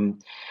 who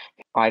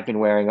I've been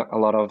wearing a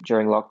lot of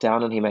during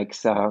lockdown, and he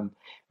makes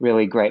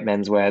really great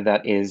menswear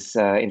that is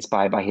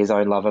inspired by his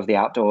own love of the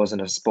outdoors and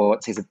of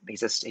sports.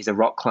 He's a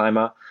rock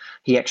climber.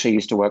 He actually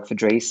used to work for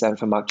Dries and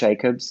for Marc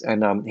Jacobs,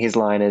 and his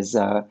line is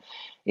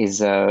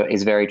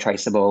very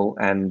traceable,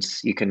 and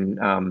you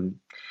can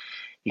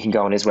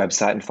go on his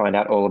website and find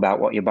out all about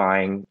what you're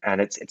buying,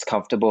 and it's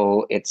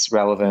comfortable, it's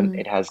relevant,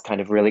 it has kind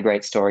of really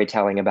great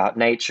storytelling about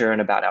nature and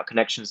about our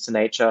connections to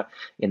nature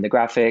in the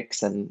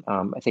graphics, and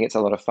I think it's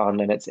a lot of fun,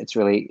 and it's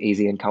really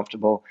easy and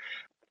comfortable.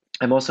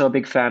 I'm also a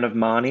big fan of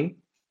Marni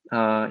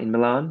in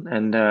Milan,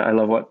 and I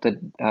love what the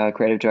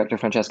creative director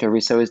Francesco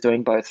Russo is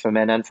doing, both for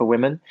men and for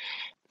women.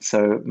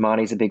 So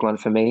Marni's a big one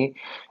for me,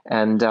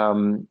 and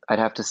I'd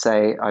have to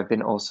say I've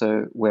been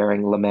also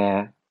wearing La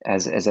Mer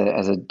as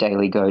a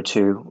daily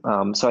go-to.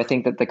 So I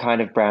think that the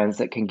kind of brands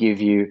that can give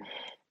you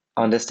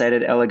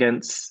understated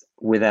elegance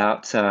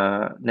without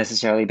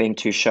necessarily being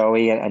too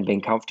showy and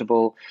being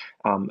comfortable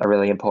are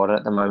really important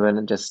at the moment,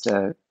 and just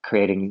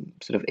creating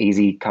sort of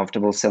easy,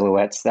 comfortable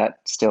silhouettes that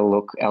still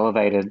look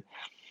elevated.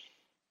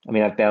 I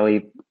mean, I've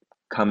barely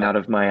come out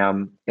of my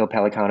Il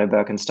Pelicano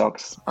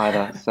Birkenstocks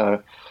either,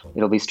 so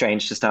it'll be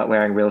strange to start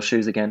wearing real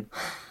shoes again.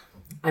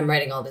 I'm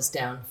writing all this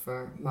down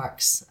for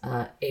Mark's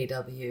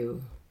AW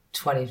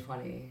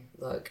 2020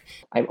 look.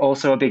 I'm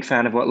also a big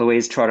fan of what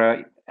Louise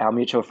Trotter, our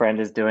mutual friend,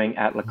 is doing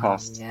at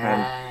Lacoste.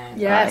 Yeah.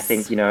 Yes. I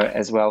think,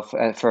 as well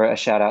for a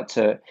shout out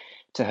to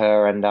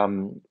her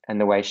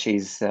and the way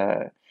she's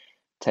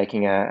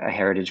taking a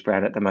heritage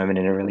brand at the moment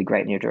in a really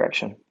great new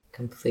direction.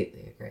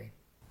 Completely agree.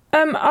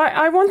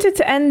 I wanted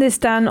to end this,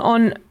 Dan,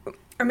 on...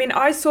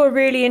 I saw a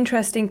really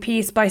interesting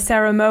piece by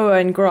Sarah Moa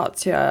in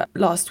Grazia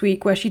last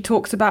week where she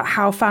talks about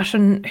how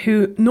fashion,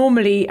 who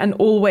normally and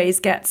always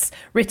gets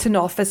written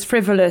off as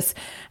frivolous,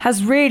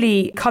 has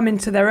really come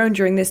into their own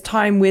during this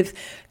time, with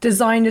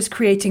designers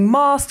creating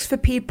masks for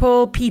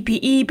people,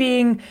 PPE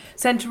being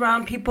sent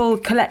around, people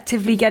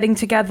collectively getting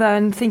together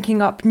and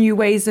thinking up new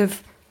ways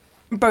of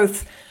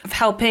both of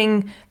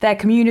helping their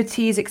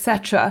communities,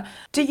 etc.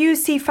 Do you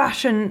see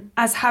fashion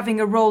as having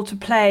a role to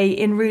play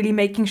in really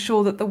making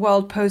sure that the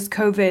world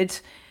post-COVID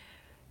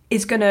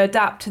is going to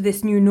adapt to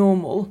this new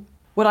normal?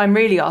 What I'm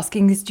really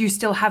asking is, do you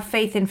still have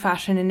faith in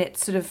fashion and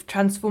its sort of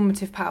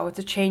transformative power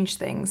to change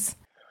things?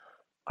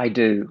 I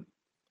do.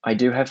 I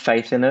do have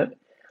faith in it.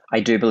 I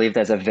do believe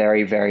there's a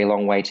very, very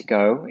long way to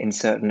go in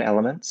certain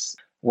elements.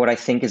 What I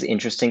think is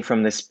interesting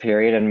from this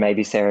period, and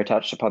maybe Sarah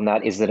touched upon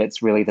that, is that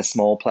it's really the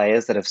small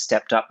players that have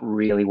stepped up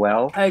really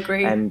well. I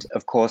agree. And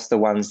of course, the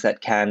ones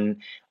that can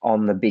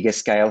on the bigger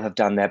scale have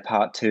done their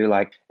part too,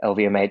 like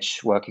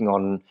LVMH working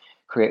on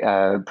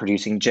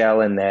producing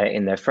gel in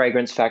their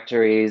fragrance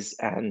factories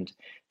and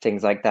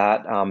things like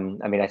that.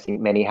 I think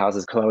many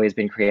houses, Chloe has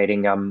been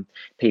creating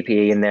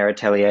PPE in their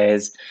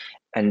ateliers.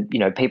 And,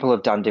 people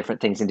have done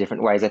different things in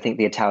different ways. I think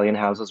the Italian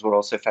houses were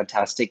also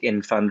fantastic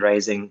in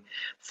fundraising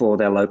for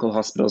their local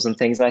hospitals and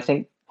things. I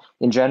think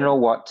in general,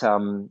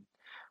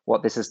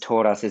 what this has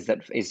taught us is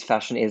that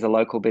fashion is a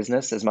local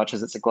business as much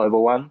as it's a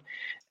global one.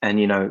 And,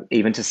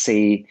 even to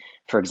see,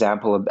 for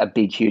example, a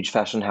big, huge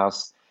fashion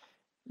house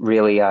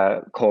really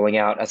calling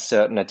out a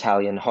certain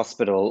Italian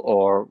hospital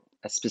or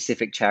a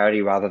specific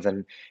charity rather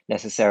than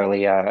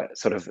necessarily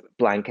sort of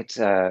blanket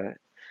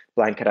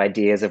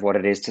ideas of what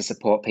it is to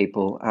support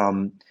people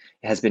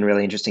has been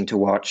really interesting to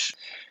watch.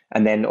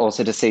 And then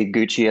also to see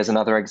Gucci as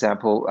another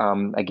example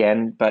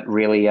again, but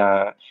really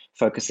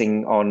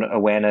focusing on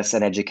awareness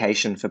and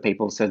education for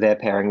people. So their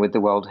pairing with the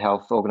World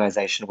Health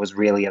Organization was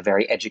really a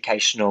very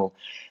educational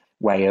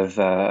way of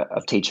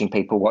teaching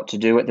people what to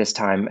do at this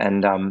time,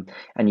 and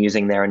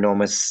using their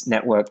enormous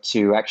network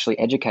to actually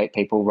educate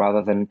people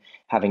rather than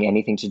having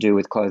anything to do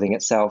with clothing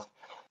itself.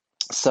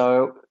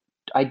 So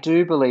I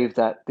do believe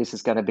that this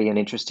is going to be an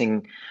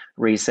interesting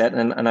reset,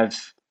 and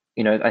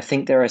I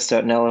think there are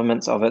certain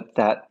elements of it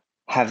that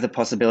have the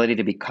possibility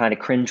to be kind of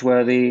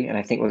cringeworthy, and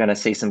I think we're going to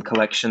see some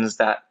collections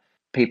that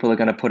people are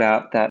going to put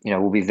out that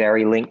will be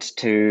very linked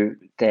to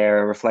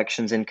their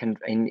reflections in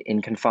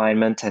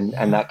confinement,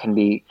 and that can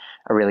be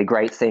a really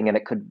great thing, and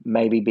it could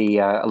maybe be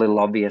a little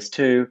obvious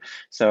too.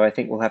 So I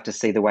think we'll have to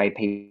see the way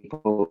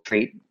people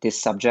treat this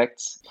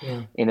subject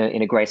in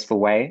a graceful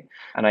way,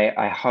 and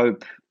I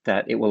hope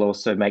that it will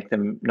also make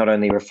them not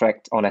only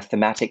reflect on a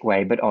thematic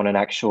way, but on an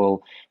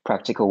actual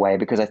practical way,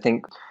 because I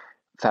think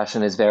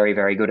fashion is very,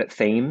 very good at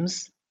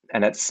themes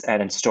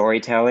and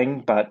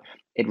storytelling, but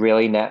it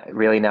really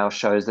now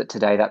shows that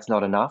today that's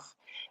not enough,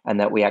 and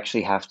that we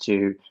actually have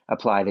to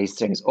apply these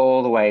things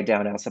all the way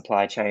down our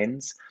supply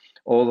chains,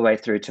 all the way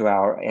through to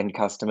our end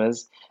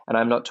customers. And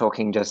I'm not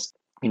talking just,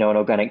 an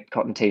organic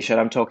cotton t-shirt.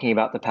 I'm talking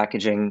about the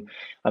packaging.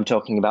 I'm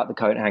talking about the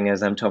coat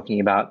hangers. I'm talking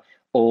about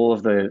all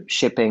of the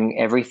shipping,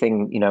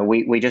 everything.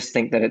 We just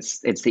think that it's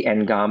the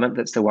end garment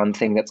that's the one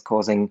thing that's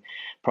causing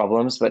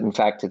problems, but in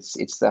fact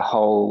it's the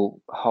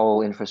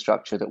whole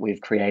infrastructure that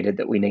we've created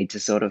that we need to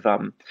sort of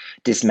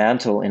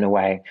dismantle in a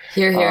way.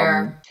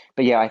 Here.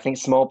 But yeah, I think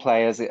small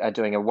players are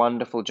doing a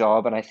wonderful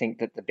job, and I think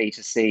that the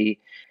B2C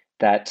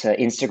that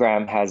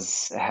Instagram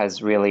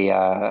has really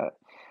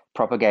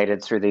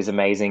propagated through these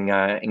amazing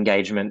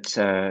engagement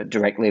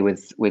directly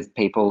with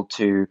people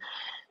to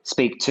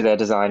speak to their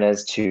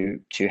designers, to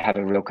have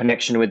a real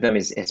connection with them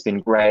has been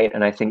great.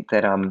 And I think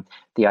that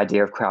the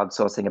idea of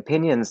crowdsourcing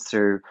opinions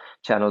through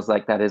channels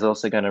like that is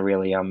also going to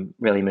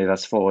really move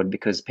us forward,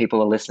 because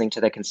people are listening to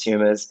their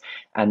consumers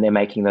and they're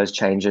making those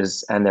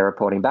changes and they're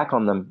reporting back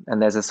on them.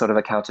 And there's a sort of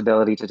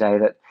accountability today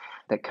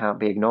that can't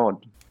be ignored.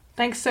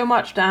 Thanks so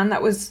much, Dan.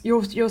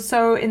 You're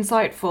so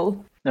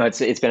insightful. No,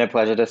 it's been a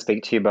pleasure to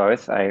speak to you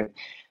both. I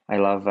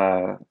love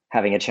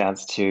having a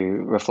chance to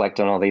reflect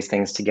on all these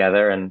things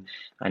together, and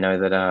I know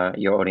that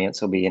your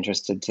audience will be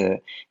interested to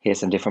hear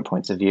some different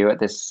points of view at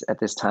this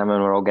time,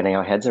 and we're all getting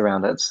our heads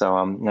around it. So,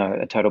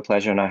 a total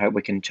pleasure, and I hope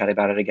we can chat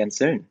about it again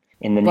soon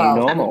in the new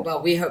normal.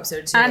 Well, we hope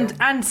so too.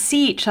 And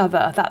see each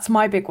other. That's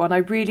my big one. I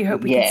really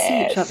hope we can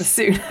see each other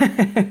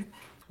soon.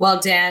 Well,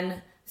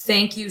 Dan,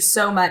 thank you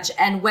so much.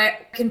 And where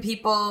can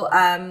people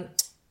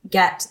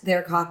get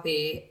their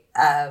copy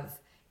of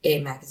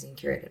A Magazine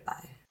Curated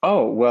By?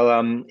 Oh,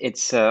 well,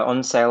 it's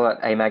on sale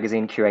at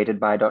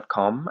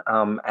amagazinecuratedby.com.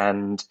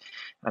 And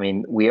I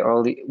mean, we've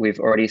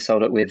already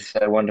sold it with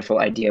wonderful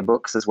Idea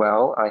Books as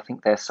well. I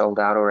think they're sold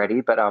out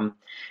already, but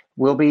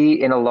we'll be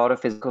in a lot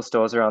of physical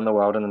stores around the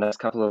world in the next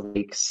couple of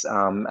weeks.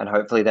 And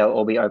hopefully they'll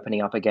all be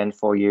opening up again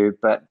for you.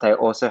 But they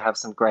also have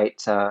some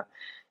great,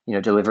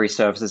 delivery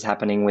services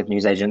happening with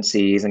news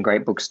agencies and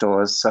great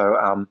bookstores.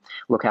 So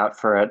look out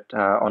for it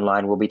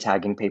online. We'll be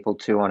tagging people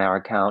too on our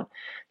account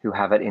who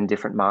have it in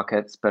different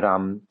markets, but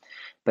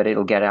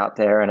it'll get out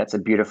there, and it's a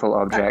beautiful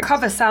object. That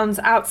cover sounds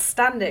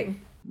outstanding.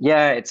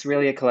 Yeah, it's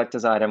really a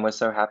collector's item. We're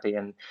so happy,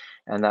 and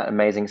that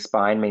amazing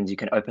spine means you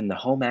can open the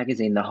whole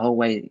magazine the whole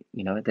way.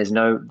 There's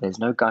no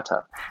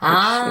gutter,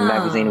 which in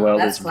magazine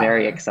world is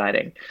very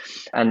exciting.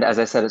 And as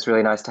I said, it's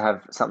really nice to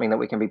have something that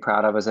we can be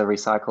proud of as a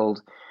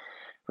recycled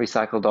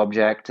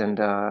object,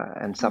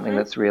 and something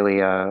that's really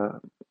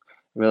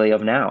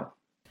of now.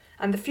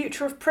 And the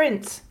future of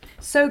print.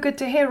 So good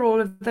to hear all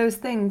of those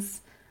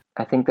things.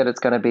 I think that it's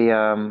going to be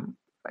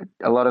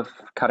a lot of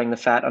cutting the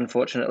fat,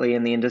 unfortunately,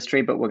 in the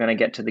industry, but we're going to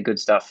get to the good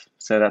stuff.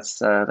 So that's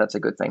a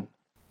good thing.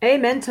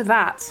 Amen to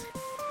that.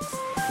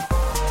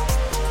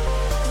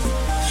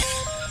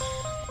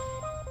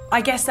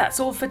 I guess that's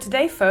all for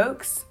today,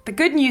 folks. The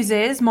good news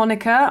is,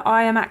 Monica,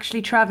 I am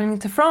actually traveling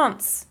to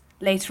France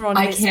later on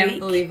this week. I can't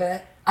believe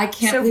it. I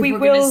can't believe we're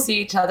going to see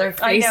each other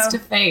face to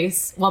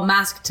face. Well,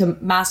 mask to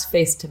mask,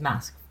 face to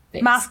mask.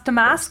 Mask to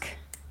mask?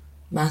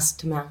 Mask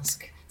to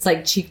mask. It's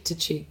like cheek to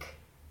cheek.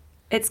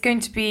 It's going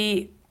to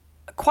be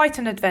quite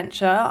an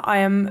adventure. I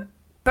am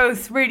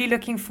both really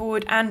looking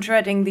forward and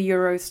dreading the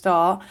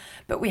Eurostar,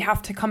 but we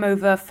have to come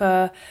over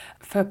for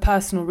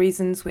personal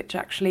reasons, which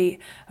actually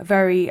are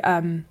very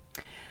out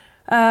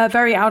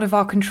of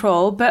our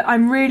control. But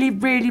I'm really,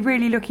 really,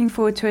 really looking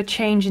forward to a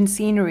change in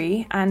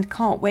scenery and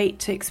can't wait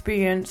to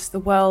experience the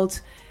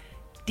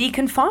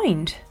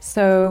deconfined.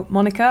 So,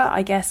 Monica,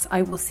 I guess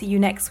I will see you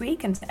next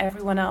week, and to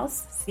everyone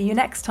else, see you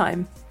next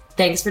time.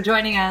 Thanks for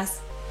joining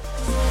us.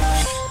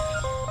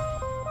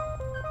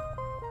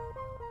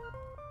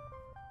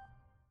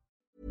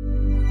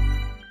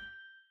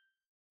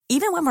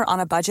 Even when we're on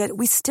a budget,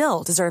 we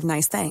still deserve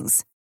nice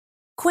things.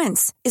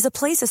 Quince is a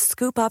place to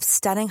scoop up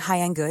stunning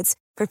high-end goods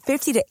for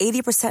 50 to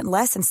 80%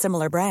 less than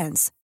similar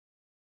brands.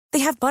 They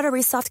have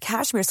buttery soft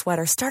cashmere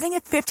sweaters starting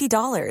at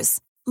 $50,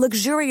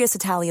 luxurious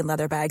Italian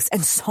leather bags,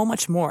 and so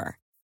much more.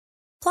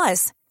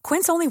 Plus,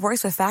 Quince only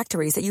works with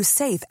factories that use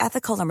safe,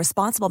 ethical, and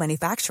responsible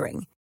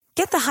manufacturing.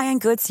 Get the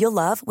high-end goods you'll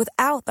love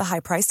without the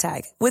high price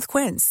tag with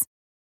Quince.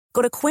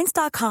 Go to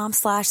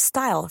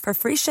quince.com/style for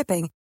free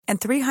shipping and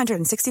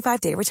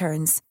 365-day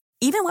returns.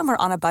 Even when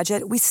we're on a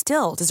budget, we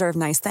still deserve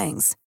nice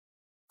things.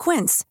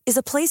 Quince is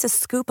a place to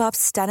scoop up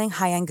stunning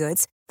high-end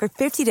goods for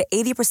 50 to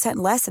 80%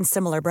 less than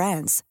similar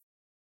brands.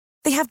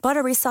 They have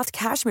buttery soft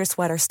cashmere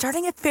sweaters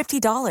starting at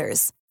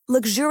 $50,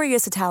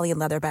 luxurious Italian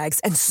leather bags,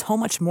 and so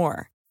much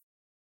more.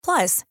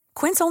 Plus,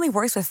 Quince only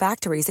works with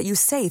factories that use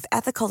safe,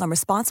 ethical, and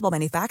responsible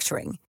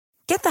manufacturing.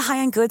 Get the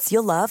high-end goods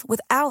you'll love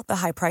without the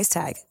high price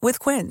tag with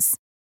Quince.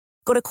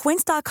 Go to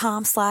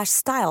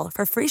quince.com/style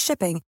for free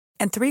shipping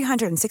and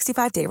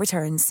 365-day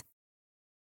returns.